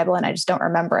clear in the Bible and I just don't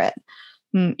remember it.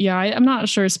 Yeah, I'm not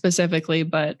sure specifically,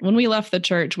 but when we left the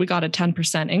church, we got a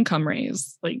 10% income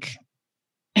raise. Like,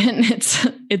 And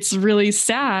it's really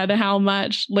sad how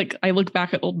much, like, I look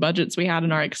back at old budgets we had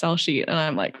in our Excel sheet and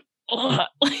I'm like, like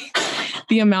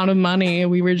the amount of money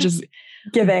we were just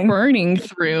burning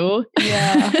through.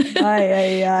 Yeah.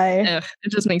 It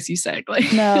just makes you sick.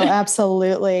 Like, no,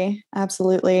 absolutely.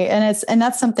 Absolutely. And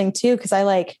that's something too, because I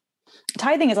like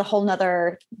tithing is a whole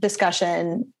nother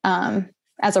discussion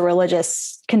as a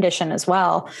religious condition as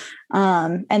well.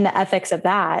 And the ethics of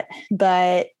that.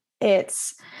 But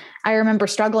I remember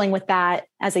struggling with that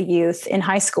as a youth in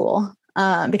high school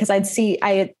because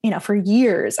for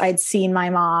years I'd seen my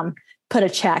mom put a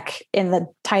check in the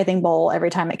tithing bowl every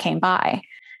time it came by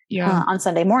on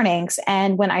Sunday mornings.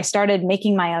 And when I started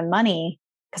making my own money,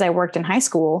 because I worked in high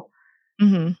school,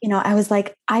 I was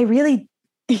like, I really,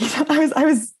 I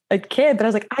was a kid, but I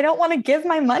was like, I don't want to give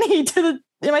my money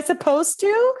am I supposed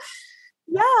to?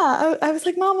 Yeah. I was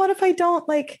like, Mom, what if I don't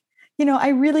I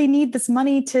really need this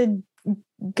money to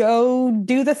go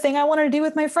do the thing I want to do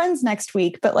with my friends next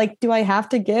week. But do I have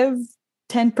to give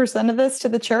 10% of this to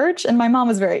the church? And my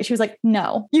mom she was like,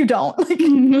 no, you don't.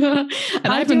 And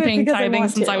I've been paying tithing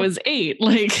since I was 8.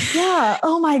 Yeah.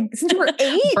 Oh my, since you were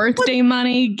 8? Birthday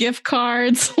money, gift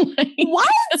cards. What?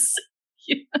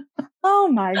 Yeah. Oh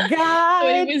my God. So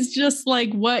it was just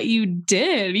what you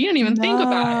did. You didn't even think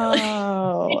about it.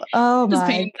 Oh my just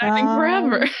paying tithing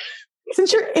forever.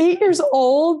 Since you're 8 years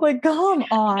old, come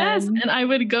on. Yes. And I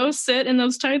would go sit in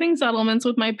those tithing settlements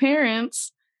with my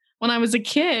parents when I was a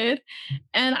kid,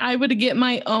 and I would get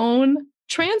my own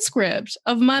transcript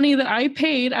of money that I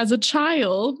paid as a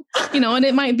child, and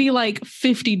it might be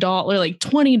 $50,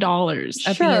 $20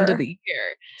 at the end of the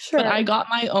year. Sure. But I got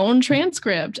my own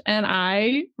transcript and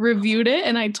I reviewed it,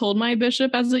 and I told my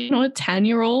bishop as a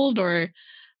 10-year-old or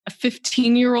a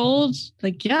 15-year-old,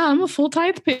 yeah, I'm a full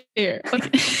tithe payer.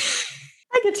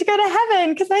 I get to go to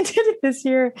heaven because I did it this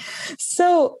year.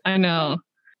 So I know.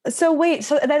 So wait,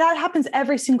 so that happens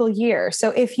every single year.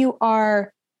 So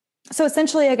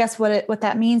essentially, I guess what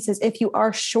that means is if you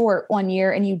are short one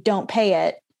year and you don't pay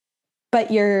it, but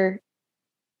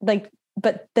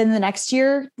but then the next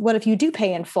year, what if you do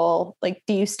pay in full? Can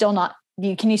you still not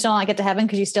get to heaven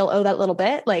because you still owe that little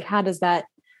bit? How does that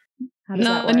work?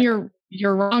 And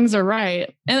your wrongs are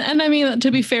right. And I mean,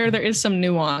 to be fair, there is some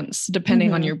nuance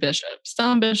depending on your bishop.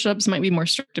 Some bishops might be more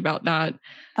strict about that.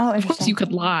 Oh, of course you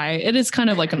could lie. It is kind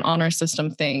of like an honor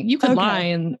system thing. You could lie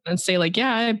and say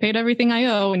yeah, I paid everything I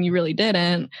owe and you really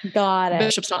didn't. Got it. The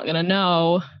bishop's not going to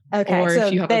know. Okay. Or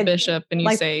if you have a bishop and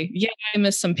you say, yeah, I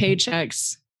missed some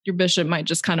paychecks, your bishop might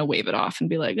just kind of wave it off and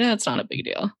be like, it's not a big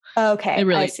deal. Okay.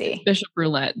 I see. Bishop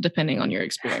roulette, depending on your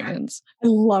experience. I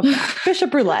love that.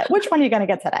 Bishop roulette. Which one are you going to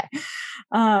get today?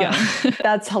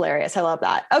 That's hilarious. I love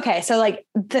that. Okay. So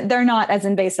they're not as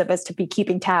invasive as to be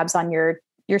keeping tabs on your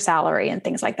salary and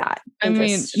things like that.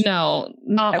 No,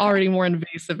 not already more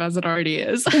invasive as it already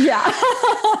is. Yeah.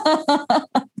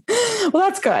 Well,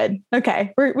 that's good.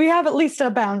 Okay. We have at least a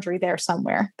boundary there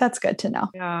somewhere. That's good to know.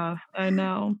 Yeah, I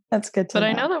know. That's good to know. But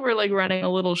I know that we're running a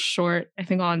little short, I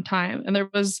think, on time. And there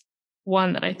was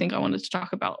one that I think I wanted to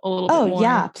talk about a little bit more. Oh,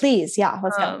 yeah, please. Yeah,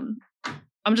 let's go.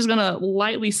 I'm just going to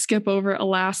lightly skip over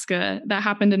Alaska. That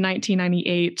happened in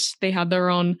 1998. They had their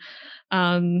own,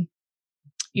 are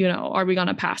we going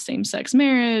to pass same-sex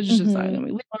marriage? Is that going to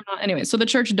be legal or not? Anyway, so the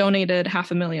church donated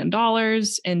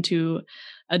 $500,000 into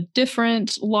a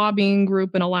different lobbying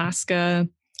group in Alaska.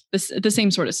 The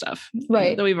same sort of stuff,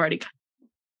 right? That we've already.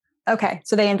 Okay,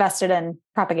 so they invested in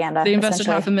propaganda. They invested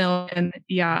 $500,000,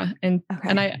 yeah, and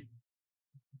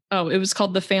it was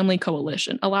called the Family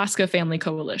Coalition, Alaska Family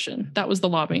Coalition. That was the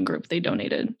lobbying group. They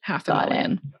donated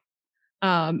 $500,000,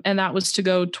 and that was to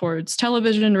go towards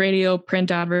television, radio, print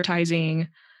advertising,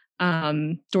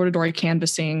 door-to-door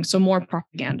canvassing, so more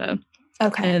propaganda.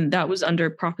 Okay, and that was under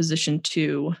Proposition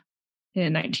 2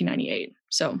 in 1998.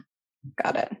 So,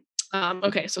 got it.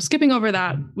 Okay, so skipping over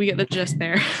that, we get the gist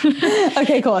there.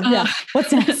 Okay, cool. Yeah.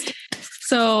 What's next?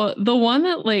 So the one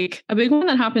that a big one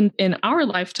that happened in our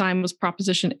lifetime was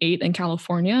Proposition 8 in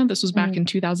California. This was back in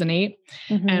 2008.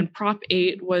 And Prop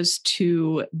 8 was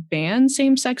to ban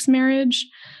same-sex marriage.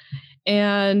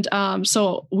 And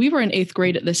so we were in 8th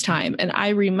grade at this time. And I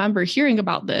remember hearing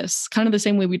about this kind of the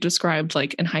same way we described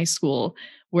in high school,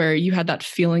 where you had that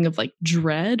feeling of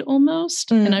dread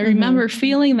almost. And I remember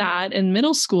feeling that in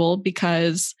middle school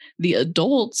because the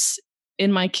adults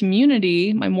in my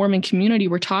community, my Mormon community,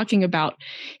 were talking about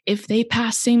if they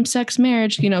pass same-sex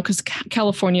marriage, because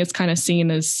California is kind of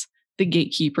seen as the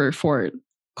gatekeeper for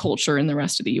culture in the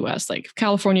rest of the US. If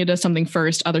California does something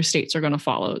first, other states are going to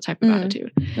follow type of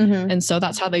attitude. And so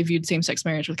that's how they viewed same-sex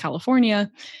marriage with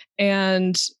California.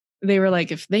 And they were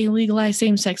if they legalize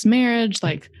same-sex marriage,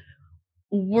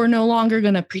 we're no longer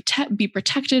going to be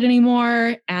protected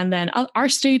anymore. And then our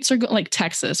states are like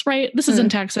Texas, right? This isn't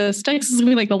Texas. Texas is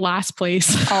going to be like the last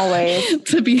place always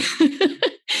to be to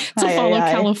follow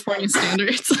California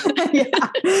standards.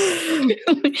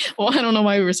 Well, I don't know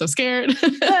why we were so scared.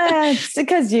 It's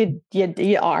because you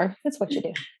are. That's what you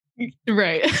do.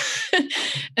 Right.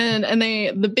 and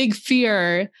the big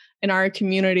fear in our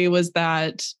community was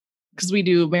that because we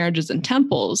do marriages in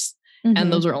temples,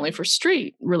 and those are only for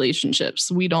straight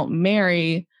relationships. We don't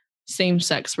marry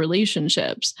same-sex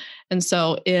relationships. And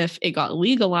so if it got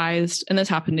legalized, and this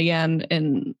happened again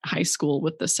in high school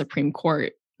with the Supreme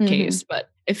Court case,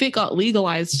 but if it got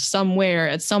legalized somewhere,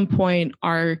 at some point,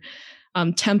 our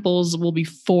temples will be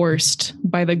forced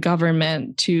by the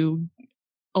government to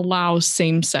allow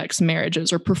same-sex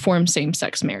marriages or perform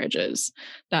same-sex marriages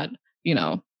that,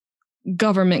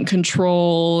 government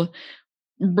control,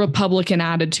 Republican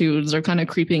attitudes are kind of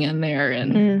creeping in there.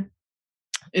 And,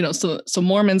 so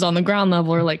Mormons on the ground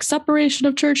level are like, separation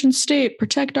of church and state,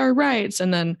 protect our rights.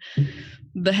 And then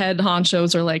the head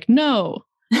honchos are like, no,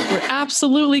 we're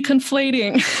absolutely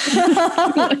conflating.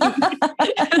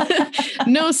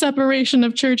 No separation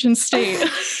of church and state.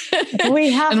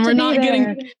 We have and we're not there.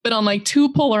 getting, but on like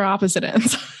two polar opposite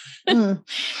ends.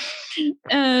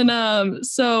 And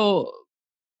so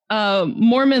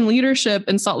Mormon leadership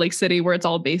in Salt Lake City, where it's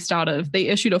all based out of, they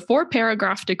issued a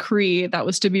 4-paragraph decree that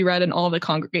was to be read in all the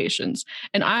congregations.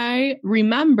 And I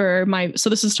remember so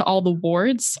this is to all the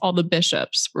wards, all the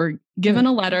bishops were given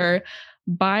a letter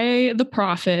by the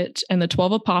prophet and the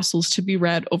 12 apostles to be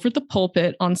read over the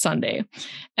pulpit on Sunday.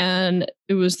 And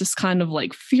it was this kind of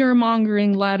like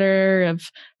fear-mongering letter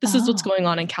of, this is what's going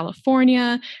on in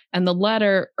California. And the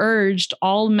letter urged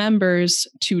all members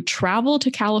to travel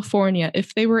to California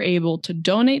if they were able, to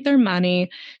donate their money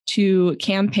to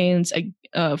campaigns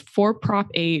for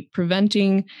Prop 8,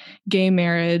 preventing gay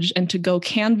marriage, and to go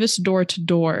canvass door to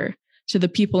door to the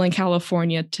people in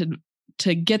California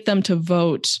to get them to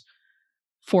vote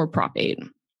for Prop 8.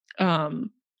 And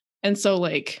so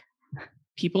like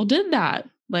people did that.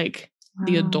 Like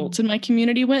the adults in my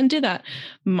community went and did that.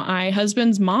 My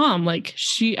husband's mom, like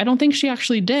I don't think she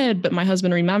actually did, but my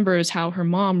husband remembers how her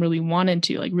mom really wanted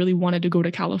to go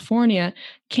to California,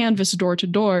 canvass door to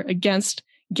door against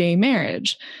gay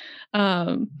marriage.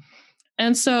 And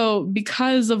so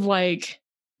because of like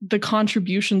the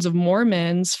contributions of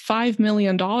Mormons, $5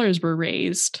 million were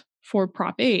raised for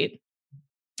Prop 8.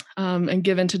 And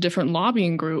given to different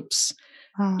lobbying groups,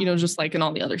 just like in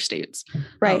all the other states,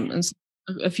 right? And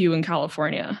a few in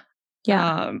California.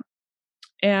 Yeah.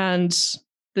 And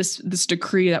this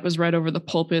decree that was read over the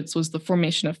pulpits was the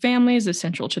formation of families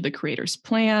essential to the Creator's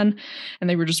plan. And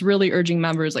they were just really urging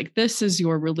members like, this is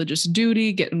your religious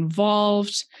duty, get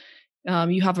involved.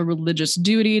 You have a religious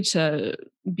duty to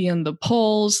be in the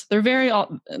polls. They're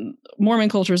Mormon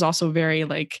culture is also very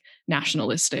like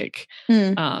nationalistic.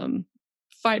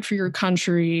 Fight for your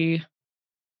country.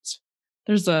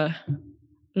 There's a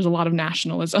lot of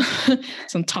nationalism,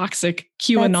 some toxic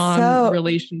QAnon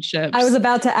relationships. I was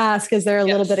about to ask, is there a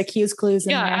little bit of Q's clues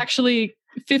in there? Yeah, actually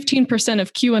 15%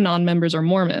 of QAnon members are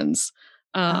Mormons.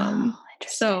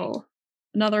 So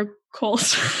another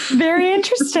cult. Very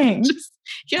interesting.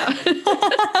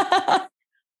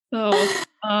 So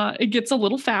it gets a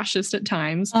little fascist at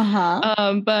times.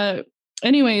 But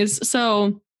anyways,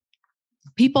 so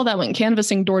people that went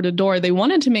canvassing door to door, they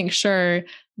wanted to make sure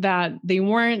that they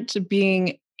weren't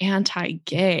being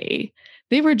anti-gay.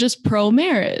 They were just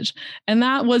pro-marriage. And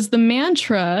that was the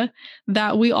mantra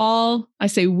that I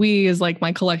say we as like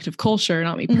my collective culture,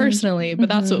 not me personally, but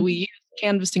that's what we used,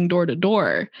 canvassing door to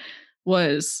door,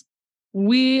 was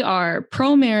we are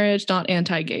pro-marriage, not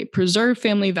anti-gay, preserve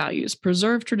family values,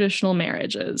 preserve traditional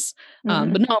marriages.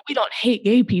 But no, we don't hate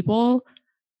gay people.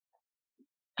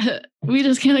 We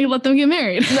just can't let them get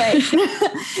married. Right.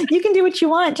 You can do what you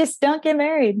want. Just don't get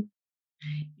married.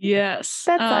 Yes.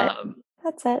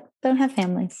 That's it. Don't have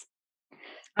families.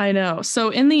 I know. So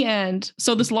in the end,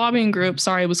 this lobbying group,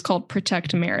 was called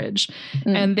Protect Marriage.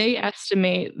 And they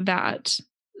estimate that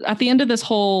at the end of this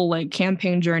whole like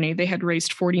campaign journey, they had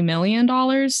raised $40 million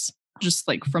just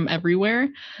like from everywhere.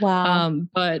 Wow.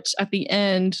 But at the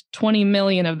end, 20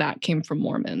 million of that came from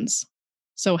Mormons.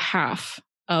 So half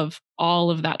of all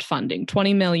of that funding,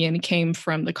 20 million, came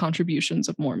from the contributions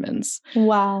of Mormons.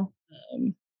 Wow.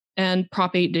 And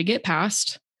Prop 8 did get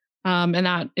passed. And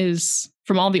that is,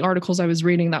 from all the articles I was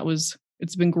reading,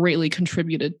 it's been greatly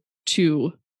contributed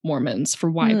to Mormons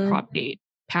for why Prop 8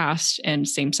 passed and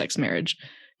same-sex marriage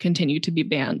continued to be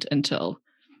banned until,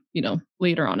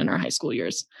 later on in our high school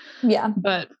years. Yeah.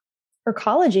 But or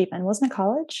college even. Wasn't it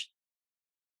college?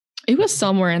 It was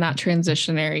somewhere in that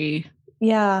transitionary.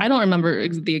 Yeah. I don't remember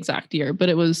the exact year, but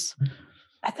it was.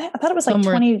 I thought it was like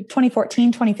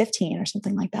 2014, 2015 or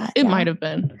something like that. It might have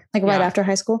been. Like right after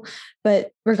high school.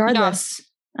 But regardless,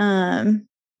 that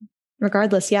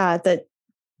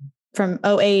from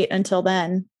 2008 until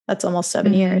then, that's almost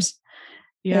 7 years.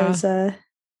 Yeah.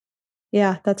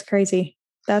 That's crazy.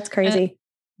 That's crazy. And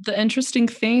the interesting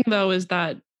thing though, is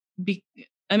that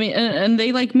and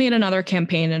they like made another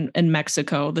campaign in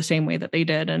Mexico the same way that they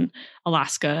did in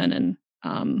Alaska and in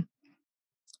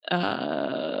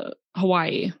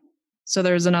Hawaii. So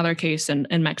there's another case in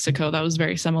Mexico that was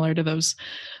very similar to those.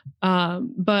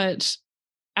 But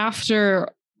after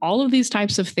all of these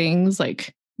types of things,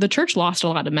 like the church lost a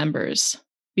lot of members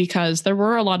because there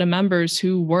were a lot of members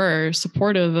who were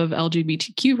supportive of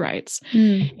LGBTQ rights.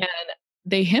 And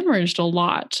they hemorrhaged a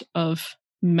lot of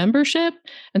membership.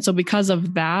 And so because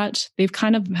of that, they've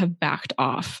kind of have backed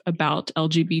off about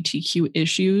LGBTQ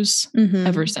issues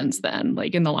ever since then,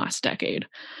 like in the last decade.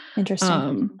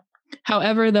 Interesting.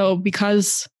 However, though,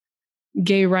 because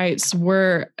gay rights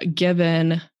were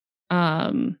given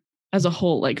as a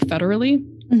whole, like federally,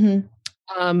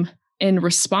 in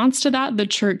response to that, the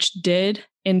church did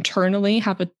internally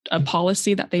have a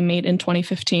policy that they made in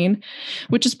 2015,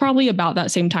 which is probably about that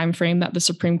same time frame that the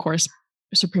Supreme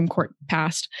Court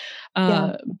passed.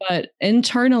 But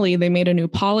internally, they made a new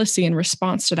policy in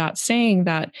response to that, saying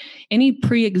that any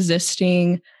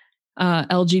pre-existing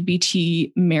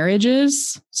LGBT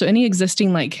marriages, so any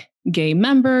existing like gay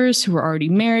members who were already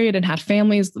married and had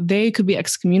families, they could be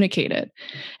excommunicated.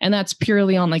 And that's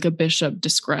purely on like a bishop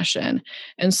discretion.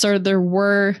 And so there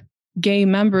were gay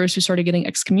members who started getting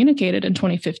excommunicated in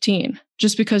 2015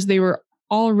 just because they were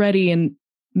already in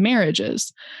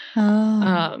marriages.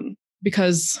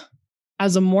 Because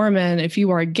as a Mormon, if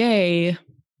you are gay,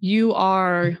 you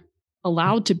are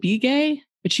allowed to be gay,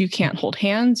 but you can't hold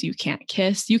hands, you can't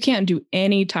kiss, you can't do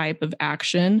any type of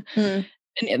action. And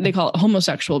they call it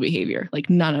homosexual behavior, like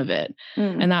none of it.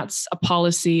 And that's a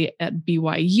policy at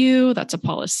BYU. That's a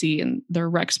policy in their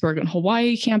Rexburg and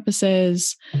Hawaii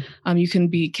campuses. You can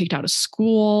be kicked out of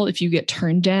school if you get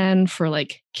turned in for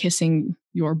like kissing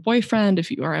your boyfriend,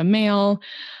 if you are a male.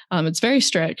 It's very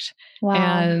strict. Wow.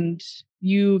 And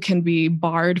you can be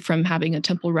barred from having a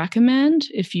temple recommend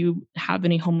if you have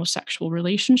any homosexual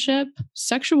relationship,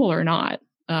 sexual or not.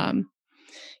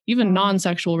 Even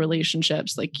non-sexual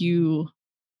relationships, like you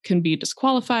can be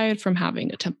disqualified from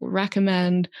having a temple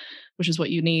recommend, which is what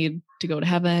you need to go to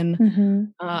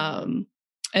heaven.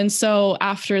 And so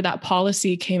after that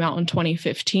policy came out in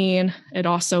 2015, it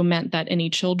also meant that any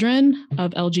children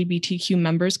of LGBTQ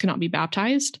members could not be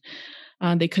baptized.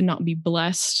 They could not be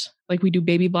blessed, like we do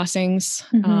baby blessings,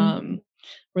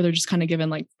 where they're just kind of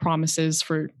given like promises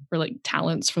for like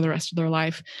talents for the rest of their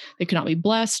life. They could not be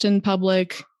blessed in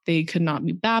public. They could not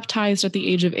be baptized at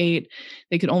the age of 8.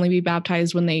 They could only be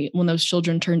baptized when those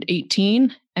children turned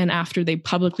 18 and after they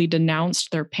publicly denounced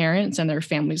their parents and their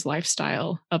family's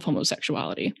lifestyle of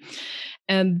homosexuality.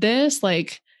 And this,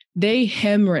 like, they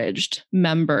hemorrhaged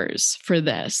members for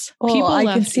this. Oh, people I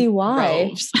left can see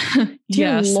why.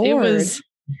 Yes, Lord.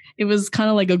 it was kind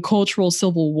of like a cultural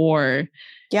civil war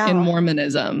in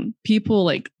Mormonism. People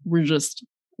like were just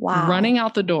running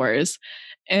out the doors,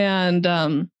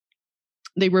 and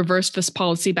they reversed this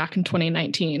policy back in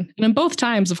 2019. And in both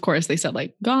times, of course, they said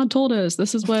like, God told us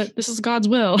this is God's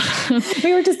will.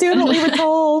 We were just doing what we were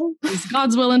told. It was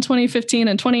God's will in 2015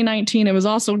 and 2019. It was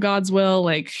also God's will.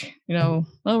 Like,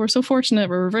 we're so fortunate.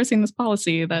 We're reversing this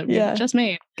policy that we just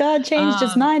made. God changed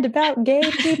his mind about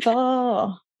gay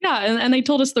people. Yeah. And they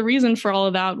told us the reason for all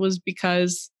of that was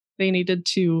because they needed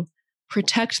to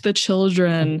protect the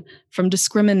children from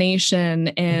discrimination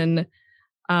and,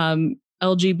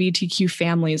 LGBTQ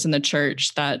families in the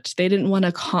church, that they didn't want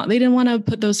to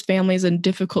put those families in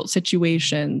difficult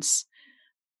situations,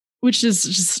 which is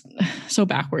just so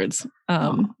backwards.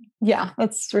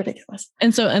 That's ridiculous.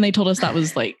 And they told us that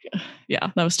was like,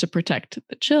 that was to protect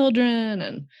the children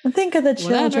and think of the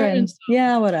children.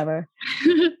 Whatever.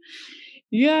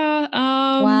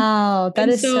 Wow. That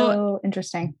is so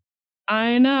interesting.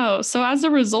 I know. So as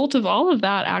a result of all of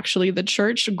that, actually, the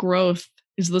church growth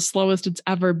is the slowest it's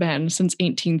ever been since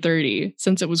 1830,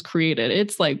 since it was created.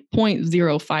 It's like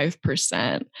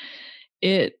 0.05%.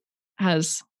 It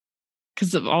has,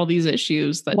 because of all these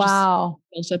issues that just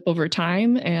built up over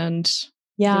time. And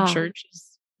the church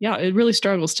is, it really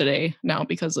struggles today now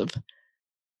because of.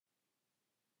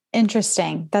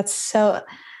 Interesting. That's so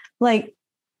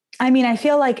I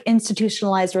feel like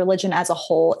institutionalized religion as a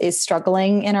whole is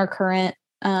struggling in our current,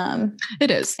 it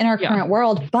is in our current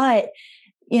world, but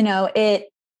it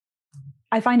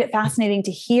I find it fascinating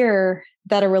to hear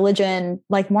that a religion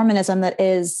like Mormonism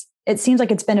it seems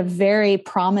like it's been a very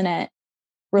prominent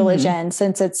religion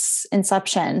since its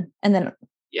inception. And then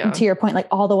to your point, like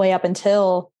all the way up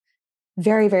until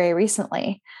very, very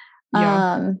recently.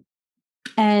 Yeah.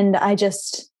 And I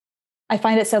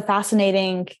find it so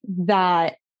fascinating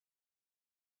that,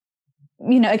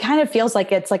 it kind of feels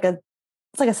like it's like a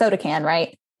soda can,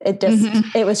 right? It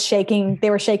just, it was shaking. They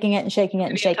were shaking it and shaking it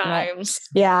and shaking it.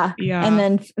 Yeah. Yeah. And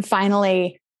then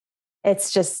finally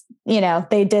it's just,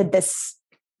 they did this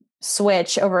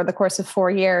switch over the course of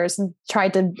 4 years and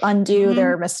tried to undo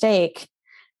their mistake,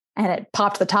 and it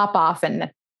popped the top off,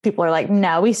 and people are like,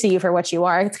 no, we see you for what you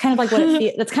are. It's kind of like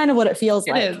that's kind of what it feels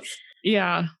like. It is.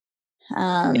 Yeah.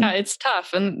 Yeah, it's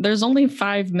tough. And there's only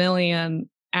 5 million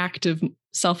active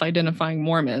self-identifying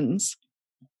Mormons.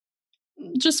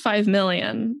 Just 5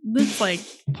 million. That's like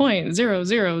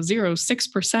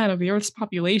 0.0006% of the Earth's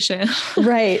population.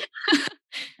 Right.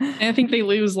 And I think they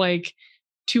lose like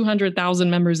 200,000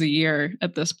 members a year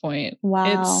at this point.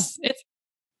 Wow. It's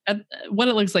what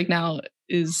it looks like now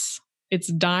is it's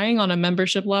dying on a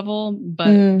membership level,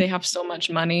 but they have so much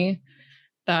money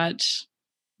that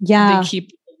they keep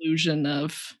the illusion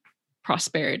of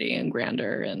prosperity and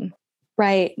grandeur. And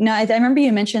right. No, I remember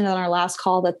you mentioned on our last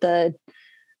call that the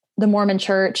Mormon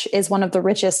church is one of the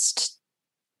richest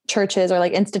churches, or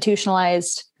like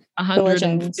institutionalized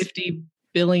 $150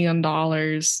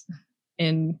 billion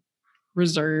in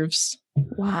reserves.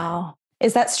 Wow.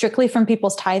 Is that strictly from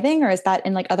people's tithing, or is that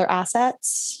in like other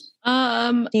assets?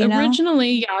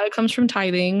 Originally, it comes from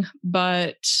tithing,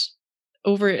 but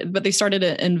they started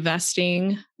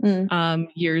investing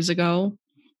years ago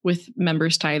with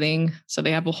members tithing. So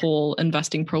they have a whole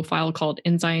investing profile called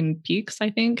Ensign Peaks,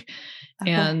 I think. Okay.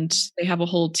 And they have a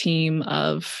whole team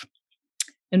of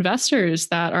investors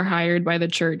that are hired by the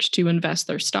church to invest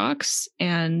their stocks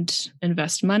and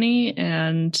invest money.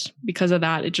 And because of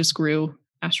that, it just grew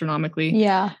astronomically.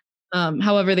 Yeah.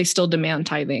 However, they still demand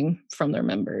tithing from their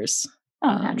members.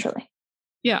 Oh, naturally.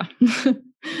 Yeah.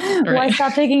 Why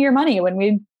stop taking your money when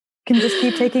we can just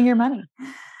keep taking your money?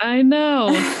 I know.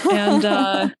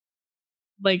 And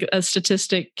like a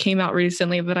statistic came out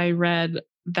recently that I read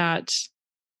that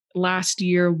last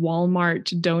year,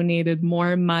 Walmart donated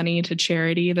more money to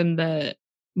charity than the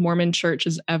Mormon church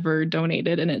has ever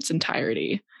donated in its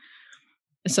entirety.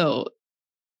 So,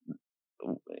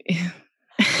 wow.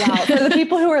 For the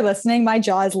people who are listening, my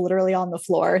jaw is literally on the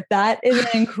floor. That is an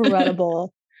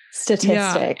incredible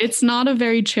statistic. Yeah, it's not a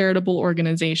very charitable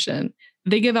organization.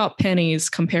 They give out pennies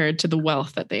compared to the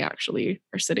wealth that they actually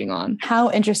are sitting on. How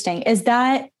interesting. Is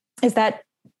that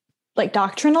like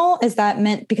doctrinal? Is that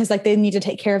meant because like they need to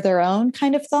take care of their own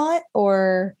kind of thought,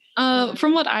 or?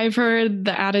 From what I've heard,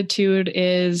 the attitude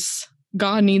is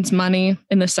God needs money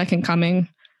in the second coming.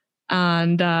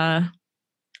 And I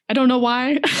don't know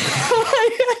why.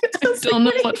 I don't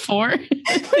know what for. What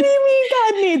do you mean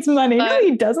God needs money? No,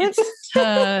 he doesn't.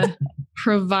 To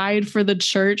provide for the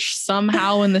church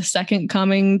somehow in the second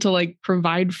coming, to like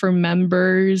provide for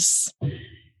members.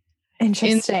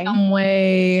 Interesting. In some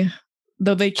way,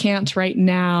 though they can't right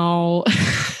now.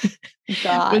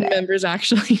 When members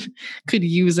actually could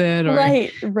use it, or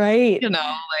right, like,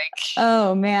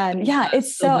 oh man, yeah,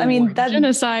 it's so. I mean, that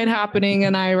genocide happening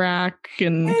in Iraq,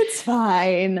 and it's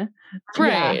fine,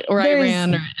 right? Yeah, or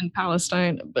Iran, or in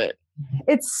Palestine, but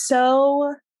it's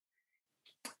so.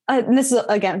 And this is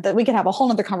again that we could have a whole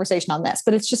nother conversation on this,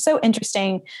 but it's just so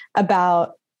interesting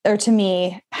about, or to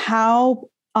me, how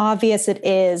obvious it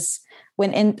is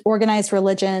when in organized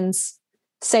religions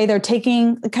say they're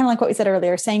taking, kind of like what we said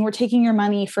earlier, saying we're taking your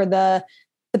money for the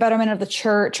betterment of the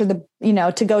church, or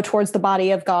to go towards the body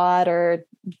of God, or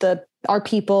our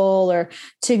people, or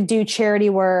to do charity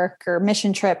work or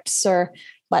mission trips or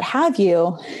what have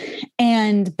you.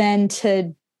 And then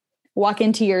to walk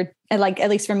into your, like,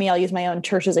 at least for me, I'll use my own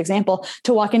church as example,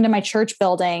 to walk into my church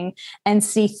building and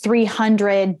see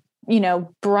 300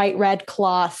 bright red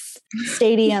cloth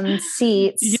stadium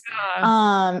seats,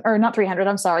 or not 300,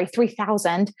 I'm sorry,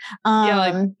 3,000.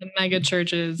 Like the mega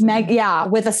churches.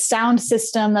 With a sound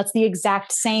system that's the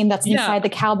exact same that's inside the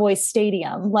Cowboys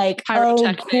stadium. Like,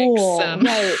 oh, cool.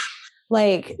 Right.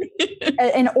 Like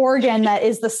an organ that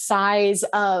is the size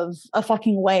of a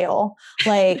fucking whale.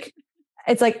 Like,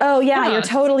 it's like, oh yeah, you're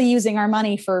totally using our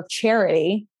money for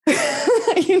charity.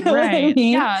 What I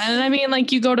mean? Yeah. And I mean,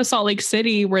 like, you go to Salt Lake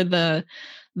City, where the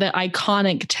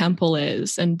iconic temple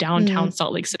is, in downtown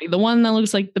Salt Lake City, the one that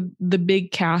looks like the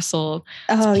big castle.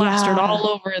 It's plastered all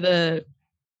over the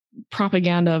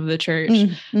propaganda of the church.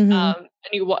 And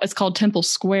it's called Temple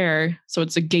Square. So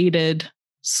it's a gated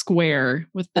square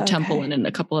with the temple and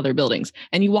a couple other buildings.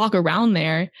 And you walk around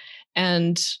there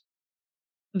and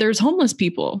there's homeless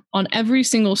people on every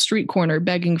single street corner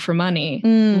begging for money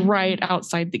right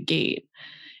outside the gate.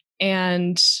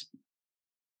 And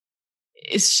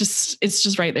it's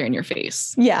just right there in your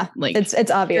face. Yeah. Like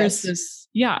it's obvious.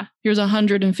 Here's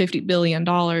 $150 billion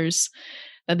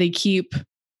that they keep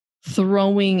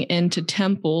throwing into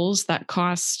temples that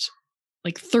cost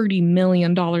like $30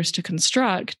 million to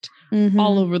construct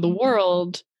all over the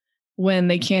world, when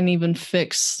they can't even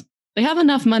they have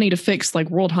enough money to fix like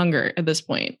world hunger at this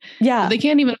point. Yeah. But they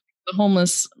can't even fix the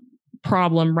homeless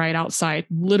problem right outside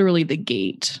literally the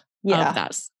gate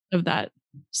of that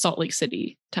Salt Lake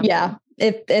City temple. Yeah.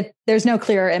 If there's no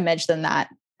clearer image than that,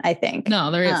 I think.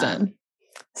 No, there isn't.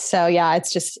 So yeah,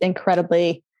 it's just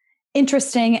incredibly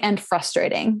interesting and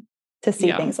frustrating to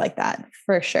see things like that,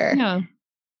 for sure. Yeah.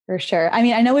 For sure. I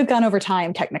mean, I know we've gone over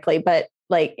time technically, but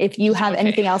like, if you have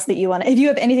anything else that you want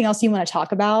to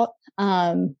talk about,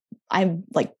 I'm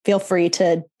like, feel free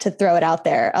to throw it out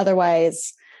there.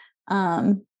 Otherwise,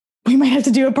 we might have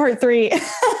to do a part 3.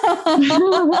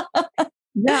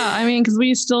 Yeah. I mean, cause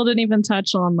we still didn't even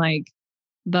touch on like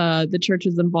the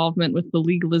church's involvement with the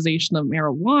legalization of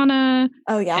marijuana.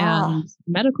 Oh yeah. And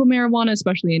medical marijuana,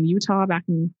 especially in Utah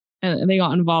and they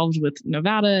got involved with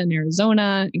Nevada and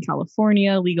Arizona and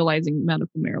California legalizing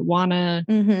medical marijuana.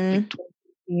 Like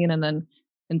 2018, and then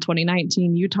in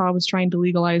 2019, Utah was trying to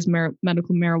legalize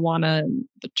medical marijuana, and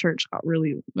the church got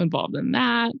really involved in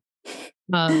that.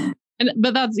 But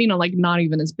that's, like not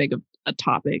even as big of a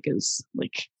topic as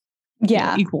like,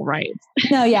 equal rights.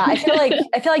 No, yeah. I feel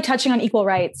like touching on equal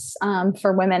rights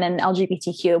for women and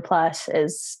LGBTQ plus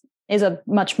is a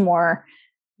much more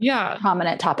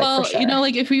prominent topic. Well, for sure.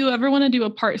 Like if you ever want to do a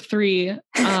part 3,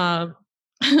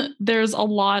 there's a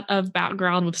lot of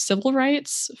background with civil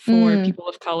rights for people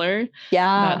of color.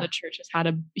 Yeah. That the church has had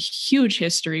a huge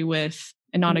history with,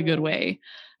 and not a good way.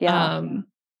 Yeah.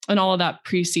 And all of that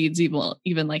precedes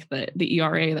even like the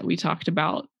ERA that we talked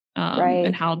about,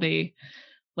 and how they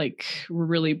like were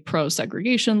really pro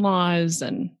segregation laws,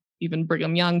 and even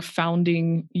Brigham Young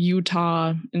founding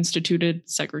Utah instituted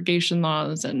segregation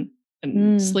laws and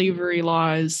slavery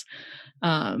laws,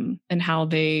 and how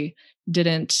they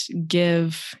didn't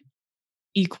give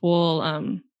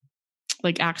equal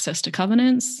like access to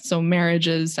covenants, so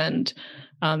marriages and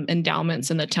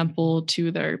endowments in the temple to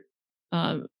their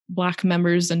Black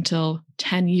members until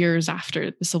 10 years after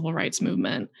the civil rights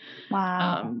movement.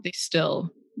 Wow. They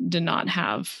still did not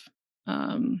have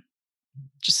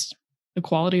just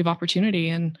equality of opportunity.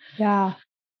 And so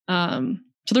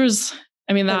there's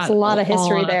that's a lot of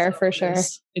history there, for sure.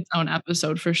 Its own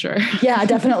episode, for sure. Yeah,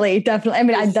 definitely. I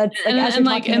mean, that's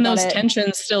and those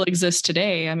tensions still exist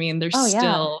today. I mean, there's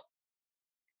still,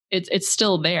 it's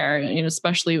still there,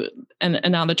 especially, and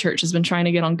now the church has been trying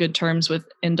to get on good terms with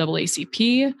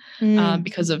NAACP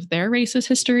because of their racist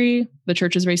history, the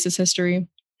church's racist history.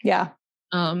 Yeah.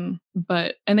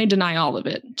 But they deny all of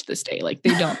it to this day. Like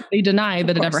they deny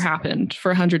that it ever happened for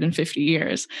 150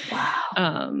 years.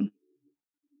 Wow.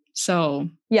 So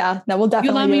yeah, no, we'll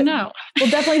definitely let me know. We'll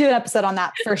definitely do an episode on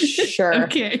that for sure.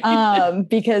 Okay.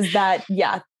 Because that's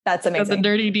amazing. That's the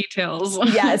dirty details.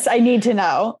 Yes, I need to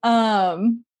know.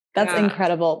 That's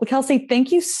incredible. Well, Kelsey,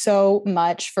 thank you so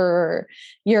much for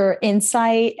your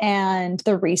insight and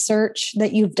the research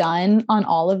that you've done on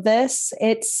all of this.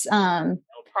 It's no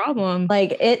problem.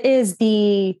 Like it is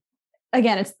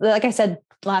it's like I said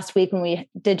last week when we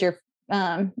did your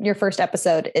first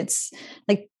episode, it's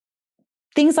like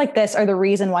things like this are the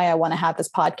reason why I want to have this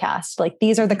podcast. Like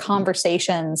these are the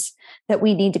conversations that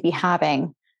we need to be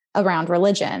having around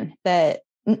religion, that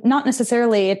not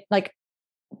necessarily like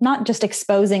not just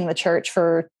exposing the church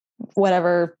for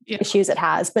whatever issues it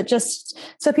has, but just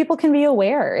so people can be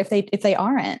aware if they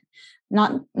aren't,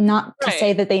 not to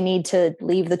say that they need to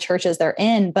leave the churches they're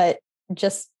in, but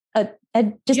just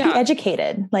be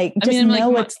educated. Like just know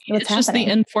what's it's happening. Just the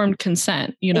informed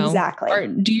consent, Exactly.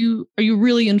 Are you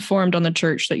really informed on the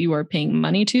church that you are paying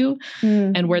money to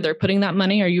and where they're putting that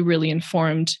money? Are you really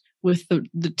informed with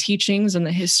the teachings and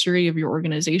the history of your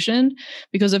organization?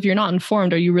 Because if you're not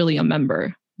informed, are you really a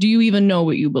member? Do you even know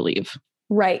what you believe?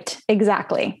 Right.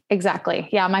 Exactly.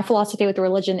 Yeah. My philosophy with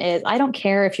religion is I don't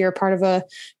care if you're a part of a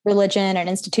religion, an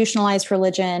institutionalized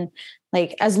religion,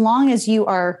 like as long as you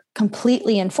are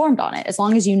completely informed on it, as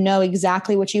long as you know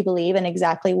exactly what you believe and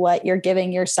exactly what you're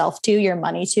giving yourself to, your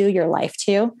money to, your life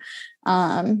to,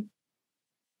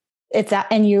 if that,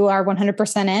 and you are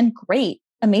 100% in, great,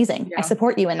 amazing. Yeah. I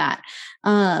support you in that.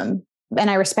 And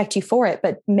I respect you for it,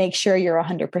 but make sure you're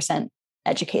 100%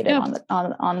 educated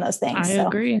on those things. I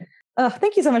agree.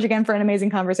 Thank you so much again for an amazing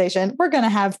conversation. We're going to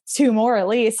have 2 more at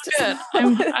least. Good.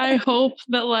 I hope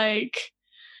that like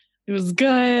it was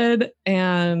good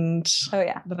and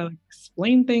that I like,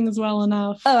 explained things well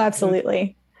enough. Oh,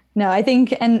 absolutely. No, I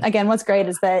think, and again, what's great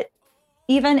is that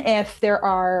even if there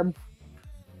are,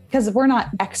 because we're not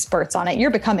experts on it, you're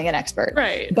becoming an expert.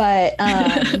 Right. But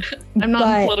I'm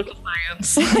not in political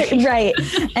science. Right.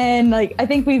 And like, I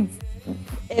think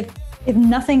if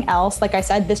nothing else, like I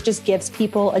said, this just gives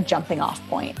people a jumping off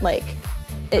point. Like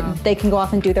they can go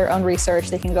off and do their own research.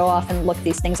 They can go off and look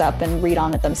these things up and read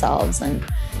on it themselves. And,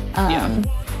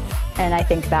 and I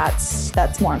think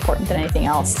that's more important than anything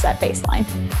else at baseline.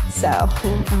 So,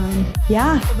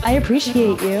 I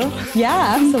appreciate you.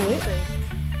 Yeah, absolutely.